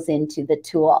that goes into the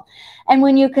tool. And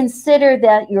when you consider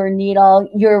that your needle,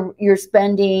 you're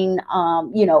spending,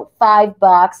 you know,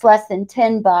 $5, less than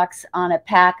 $10 on a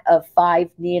pack of 5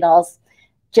 needles,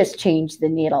 just change the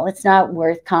needle. It's not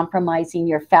worth compromising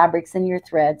your fabrics and your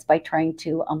threads by trying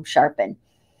to sharpen.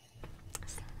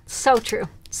 So true.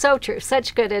 So true.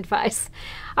 Such good advice.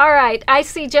 All right. I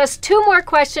see just 2 more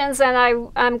questions, and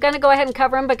I'm going to go ahead and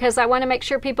cover them because I want to make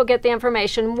sure people get the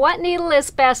information. What needle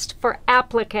is best for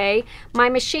applique? My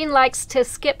machine likes to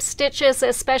skip stitches,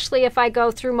 especially if I go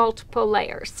through multiple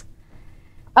layers.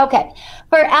 Okay.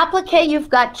 For applique, you've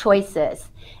got choices.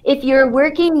 If you're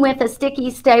working with a sticky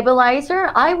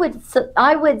stabilizer, I would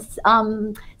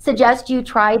suggest you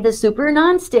try the super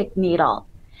nonstick needle.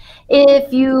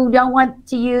 If you don't want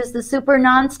to use the super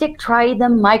nonstick, try the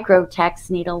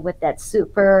Microtex needle with that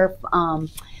super,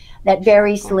 that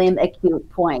very slim acute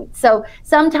point. So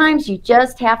sometimes you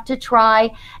just have to try,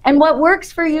 and what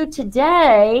works for you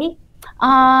today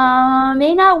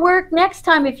may not work next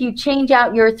time if you change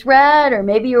out your thread, or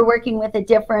maybe you're working with a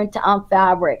different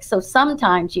fabric. So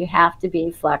sometimes you have to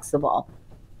be flexible.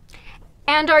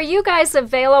 And are you guys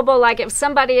available, like if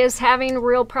somebody is having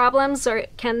real problems, or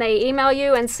can they email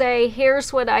you and say,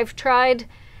 here's what I've tried,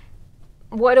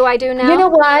 what do I do now? You know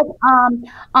what?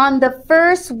 On the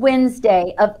first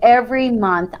Wednesday of every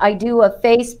month, I do a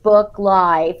Facebook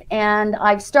Live, and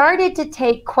I've started to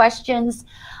take questions.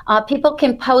 People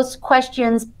can post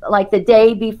questions like the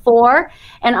day before,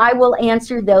 and I will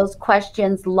answer those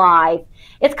questions live.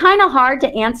 It's kind of hard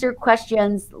to answer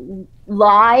questions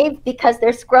live because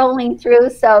they're scrolling through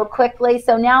so quickly.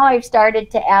 So now I've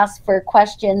started to ask for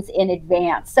questions in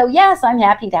advance. So yes, I'm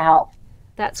happy to help.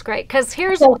 That's great, because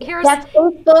here's that's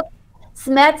Facebook,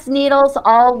 SCHMETZ Needles,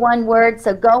 all one word.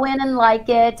 So go in and like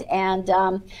it, and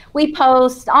we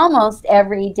post almost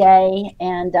every day,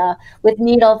 and with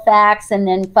needle facts and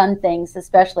then fun things,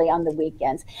 especially on the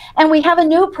weekends. And we have a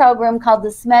new program called the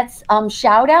SCHMETZ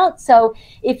Shout Out. So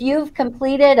if you've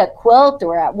completed a quilt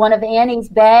or one of Annie's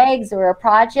bags or a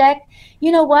project,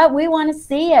 you know what? We want to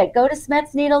see it. Go to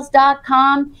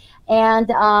SCHMETZneedles.com and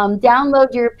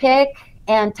download your pic.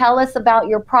 And tell us about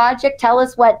your project. Tell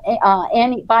us what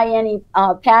ByAnnie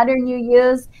pattern you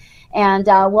use, and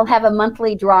we'll have a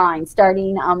monthly drawing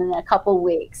starting in a couple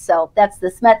weeks. So that's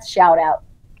the SCHMETZ shout out.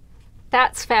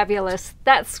 That's fabulous.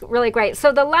 That's really great.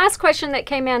 So the last question that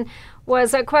came in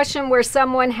was a question where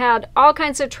someone had all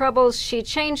kinds of troubles. She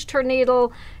changed her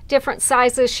needle, different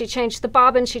sizes. She changed the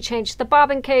bobbin. She changed the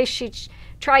bobbin case. She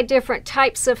tried different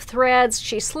types of threads.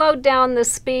 She slowed down the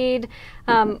speed.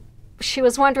 She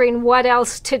was wondering what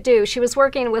else to do. She was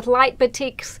working with light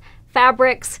batik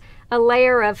fabrics, a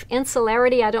layer of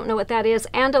insularity, I don't know what that is,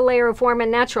 and a layer of warm and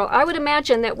natural. I would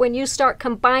imagine that when you start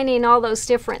combining all those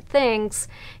different things,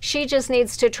 she just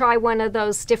needs to try one of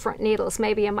those different needles,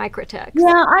 maybe a Microtex.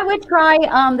 Yeah, I would try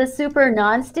the super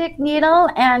nonstick needle.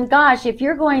 And gosh, if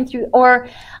you're going through, or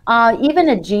even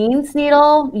a jeans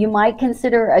needle, you might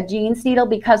consider a jeans needle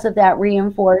because of that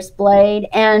reinforced blade,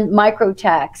 and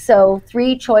Microtex. So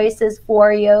 3 choices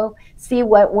for you. See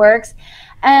what works.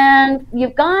 And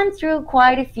you've gone through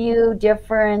quite a few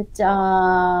different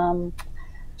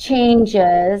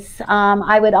changes.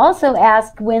 I would also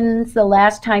ask, when's the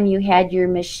last time you had your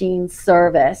machine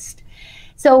serviced?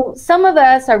 So some of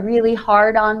us are really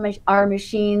hard on our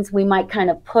machines. We might kind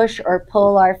of push or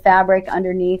pull our fabric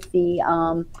underneath the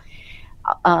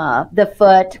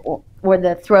foot or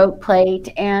the throat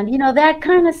plate, and that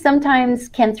kind of sometimes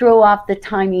can throw off the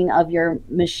timing of your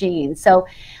machine. So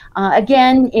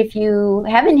again, if you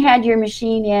haven't had your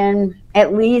machine in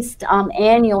at least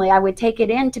annually, I would take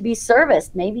it in to be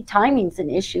serviced. Maybe timing's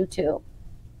an issue too.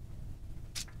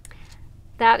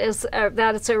 That is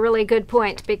a really good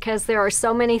point, because there are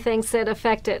so many things that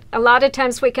affect it. A lot of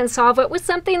times we can solve it with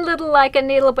something little like a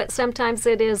needle, but sometimes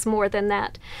it is more than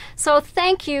that. So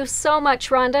thank you so much,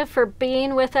 Rhonda, for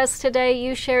being with us today.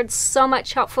 You shared so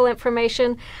much helpful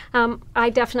information.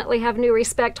 I definitely have new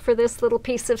respect for this little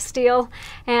piece of steel,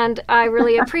 and I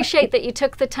really appreciate that you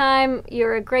took the time.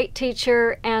 You're a great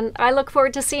teacher, and I look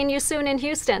forward to seeing you soon in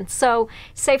Houston. So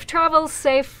safe travels,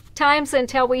 safe times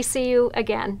until we see you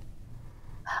again.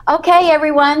 Okay,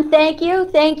 everyone. Thank you.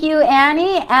 Thank you,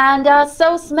 Annie. And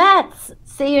so SCHMETZ.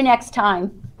 See you next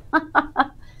time.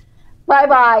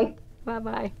 Bye-bye.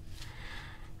 Bye-bye.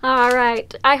 All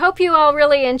right. I hope you all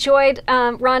really enjoyed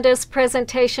Rhonda's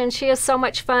presentation. She is so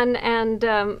much fun,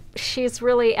 and she's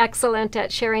really excellent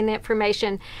at sharing the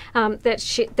information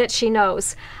that she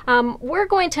knows. We're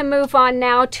going to move on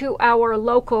now to our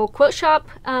local quilt shop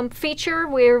feature.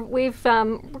 We've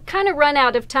kind of run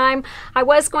out of time. I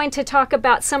was going to talk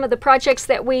about some of the projects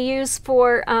that we use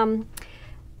for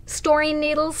storing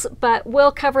needles, but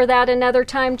we'll cover that another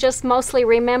time. Just mostly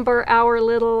remember our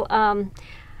little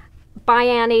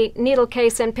ByAnnie needle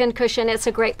case and pin cushion. It's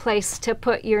a great place to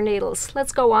put your needles.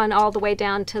 Let's go on all the way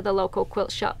down to the local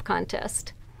quilt shop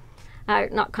contest.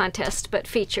 Not contest, but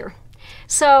feature.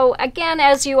 So again,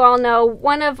 as you all know,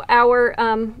 one of our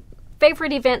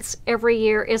favorite events every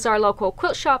year is our local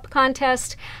quilt shop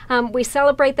contest. We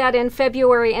celebrate that in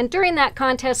February, and during that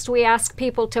contest we ask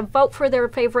people to vote for their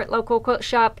favorite local quilt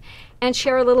shop and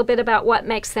share a little bit about what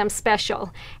makes them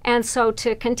special. And so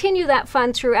to continue that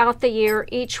fun throughout the year,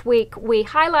 each week we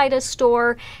highlight a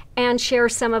store and share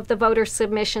some of the voter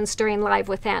submissions during Live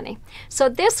with Annie. So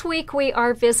this week we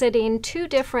are visiting two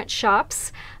different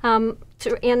shops in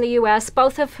the U.S.,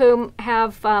 both of whom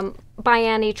have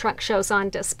ByAnnie trunk shows on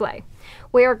display.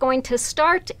 We are going to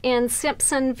start in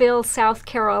Simpsonville, South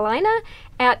Carolina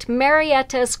at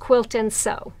Marietta's Quilt and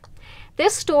Sew.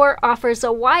 This store offers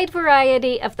a wide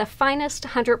variety of the finest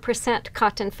 100%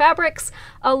 cotton fabrics,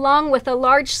 along with a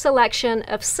large selection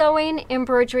of sewing,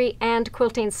 embroidery, and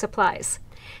quilting supplies.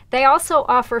 They also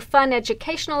offer fun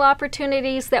educational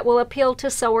opportunities that will appeal to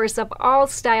sewers of all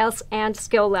styles and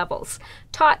skill levels,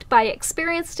 taught by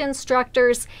experienced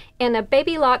instructors in a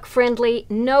baby lock-friendly,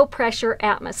 no-pressure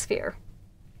atmosphere.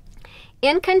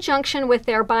 In conjunction with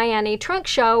their ByAnnie trunk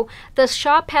show, the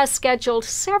shop has scheduled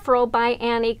several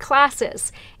ByAnnie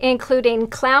classes, including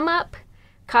Clam Up,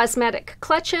 Cosmetic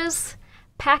Clutches,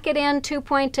 Pack It In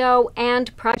 2.0,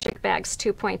 and Project Bags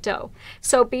 2.0.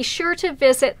 So be sure to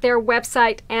visit their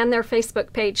website and their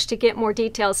Facebook page to get more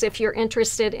details if you're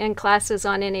interested in classes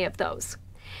on any of those.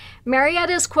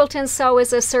 Marietta's Quilt and Sew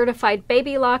is a certified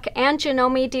baby lock and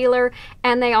Janome dealer,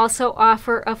 and they also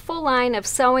offer a full line of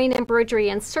sewing, embroidery,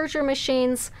 and serger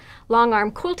machines, long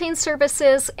arm quilting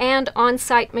services, and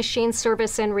on-site machine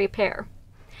service and repair.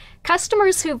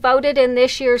 Customers who voted in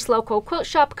this year's local quilt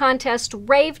shop contest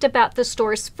raved about the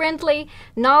store's friendly,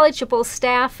 knowledgeable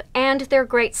staff and their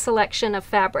great selection of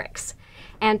fabrics.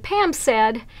 And Pam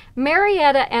said,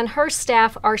 Marietta and her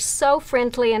staff are so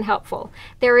friendly and helpful.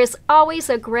 There is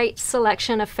always a great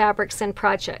selection of fabrics and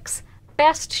projects.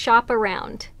 Best shop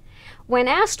around. When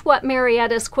asked what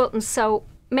Marietta's Quilt and Sew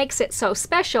makes it so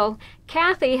special,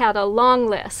 Kathy had a long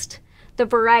list. The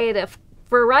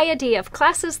variety of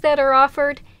classes that are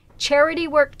offered, charity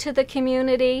work to the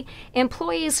community,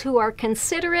 employees who are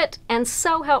considerate and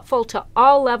so helpful to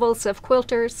all levels of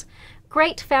quilters,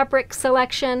 great fabric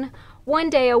selection.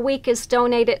 One day a week is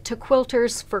donated to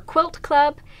Quilters for Quilt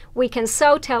Club. We can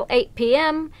sew till 8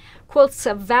 p.m. Quilts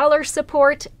of Valor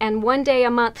support, and one day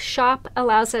a month shop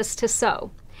allows us to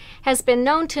sew. Has been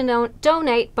known to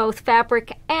donate both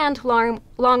fabric and long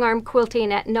arm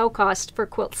quilting at no cost for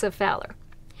Quilts of Valor.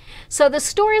 So the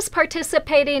store is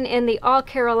participating in the All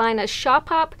Carolina Shop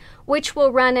Hop, which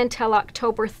will run until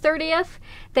October 30th.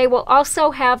 They will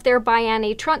also have their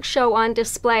ByAnnie trunk show on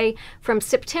display from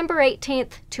September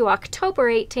 18th to October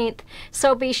 18th,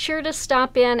 so be sure to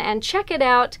stop in and check it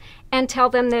out and tell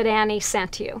them that Annie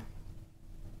sent you.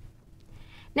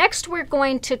 Next, we're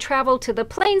going to travel to the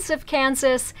plains of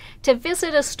Kansas to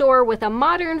visit a store with a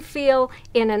modern feel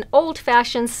in an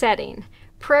old-fashioned setting.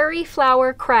 Prairie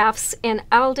Flower Crafts in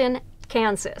Alden,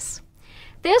 Kansas.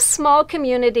 This small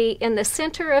community in the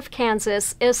center of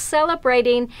Kansas is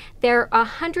celebrating their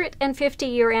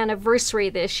 150-year anniversary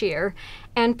this year,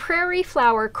 and Prairie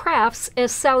Flower Crafts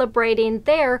is celebrating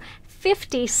their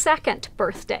 52nd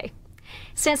birthday.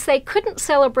 Since they couldn't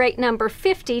celebrate number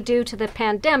 50 due to the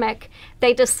pandemic,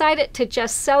 they decided to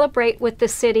just celebrate with the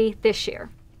city this year.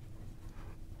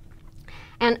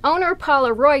 And owner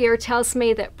Paula Royer tells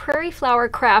me that Prairie Flower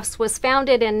Crafts was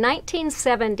founded in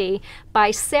 1970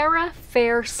 by Sarah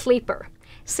Fair Sleeper.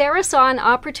 Sarah saw an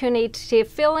opportunity to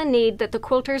fill a need that the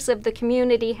quilters of the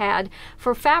community had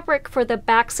for fabric for the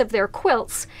backs of their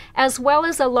quilts, as well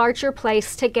as a larger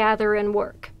place to gather and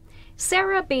work.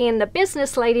 Sarah, being the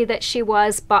business lady that she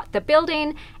was, bought the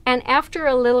building, and after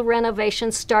a little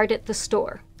renovation started the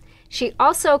store. She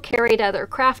also carried other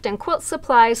craft and quilt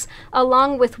supplies,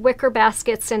 along with wicker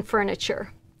baskets and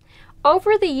furniture.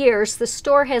 Over the years, the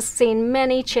store has seen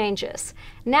many changes.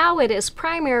 Now it is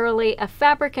primarily a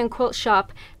fabric and quilt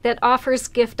shop that offers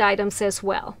gift items as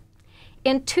well.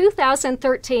 In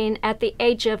 2013, at the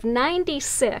age of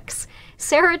 96,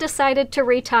 Sarah decided to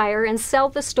retire and sell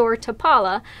the store to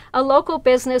Paula, a local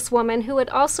businesswoman who had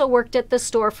also worked at the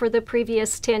store for the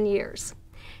previous 10 years.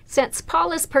 Since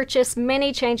Paula's purchase,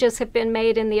 many changes have been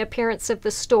made in the appearance of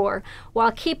the store,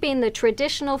 while keeping the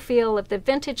traditional feel of the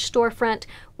vintage storefront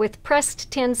with pressed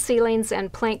tin ceilings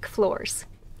and plank floors.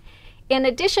 In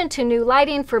addition to new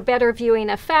lighting for better viewing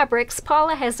of fabrics,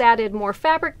 Paula has added more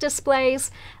fabric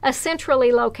displays, a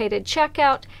centrally located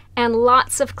checkout, and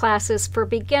lots of classes for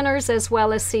beginners as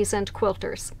well as seasoned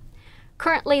quilters.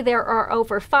 Currently, there are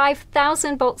over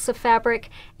 5,000 bolts of fabric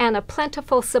and a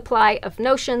plentiful supply of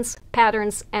notions,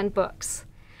 patterns, and books.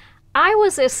 I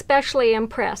was especially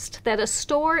impressed that a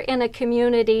store in a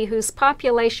community whose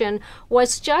population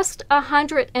was just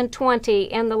 120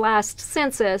 in the last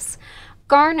census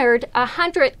garnered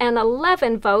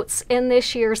 111 votes in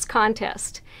this year's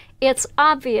contest. It's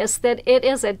obvious that it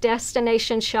is a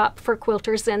destination shop for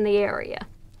quilters in the area.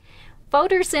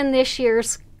 Voters in this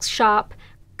year's shop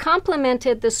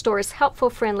complimented the store's helpful,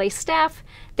 friendly staff,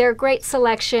 their great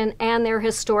selection, and their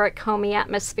historic, homey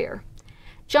atmosphere.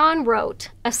 John wrote,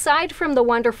 "Aside from the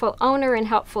wonderful owner and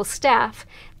helpful staff,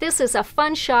 this is a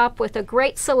fun shop with a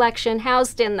great selection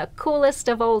housed in the coolest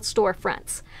of old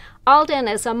storefronts. Alden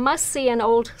is a must-see in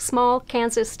old, small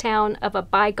Kansas town of a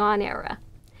bygone era."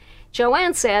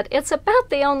 Joanne said, "It's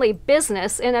about the only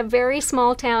business in a very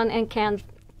small town in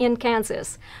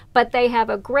Kansas, but they have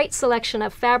a great selection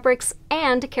of fabrics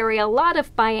and carry a lot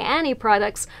of ByAnnie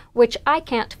products, which I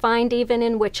can't find even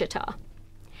in Wichita."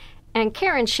 And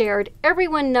Karen shared,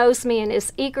 "Everyone knows me and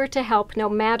is eager to help no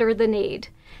matter the need.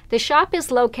 The shop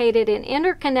is located in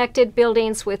interconnected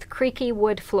buildings with creaky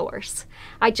wood floors.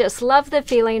 I just love the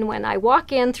feeling when I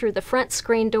walk in through the front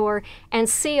screen door and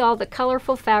see all the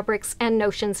colorful fabrics and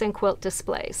notions and quilt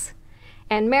displays."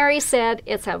 And Mary said,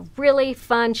 "It's a really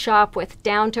fun shop with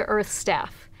down-to-earth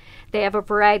staff. They have a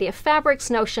variety of fabrics,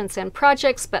 notions, and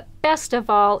projects, but best of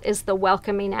all is the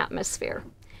welcoming atmosphere."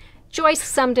 Joyce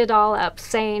summed it all up,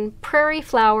 saying, "Prairie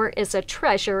Flower is a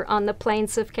treasure on the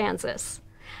plains of Kansas."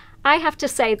 I have to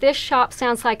say, this shop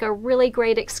sounds like a really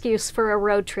great excuse for a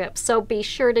road trip, so be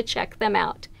sure to check them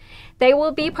out. They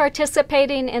will be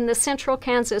participating in the Central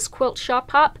Kansas Quilt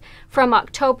Shop Hop from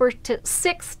October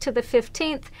 6th to the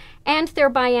 15th, and their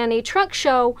ByAnnie Trunk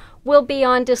Show will be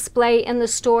on display in the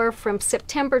store from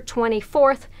September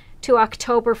 24th to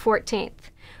October 14th.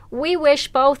 We wish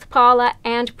both Paula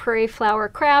and Prairie Flower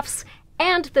Crafts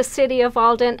and the City of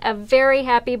Alden a very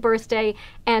happy birthday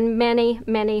and many,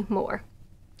 many more.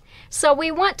 So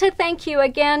we want to thank you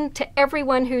again to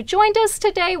everyone who joined us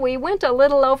today. We went a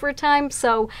little over time,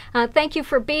 so thank you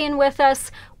for being with us.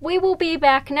 We will be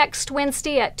back next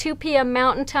Wednesday at 2 p.m.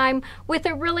 Mountain Time with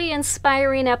a really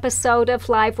inspiring episode of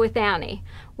Live with Annie.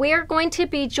 We are going to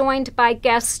be joined by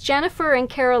guests Jennifer and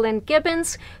Carolyn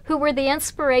Gibbons, who were the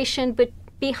inspiration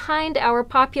behind our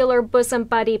popular Bosom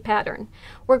Buddy pattern.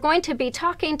 We're going to be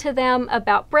talking to them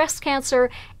about breast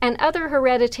cancer and other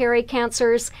hereditary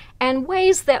cancers and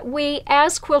ways that we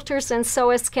as quilters and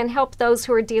sewists can help those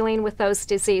who are dealing with those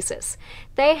diseases.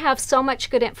 They have so much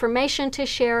good information to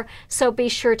share, so be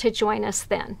sure to join us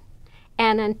then.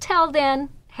 And until then,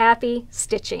 happy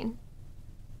stitching.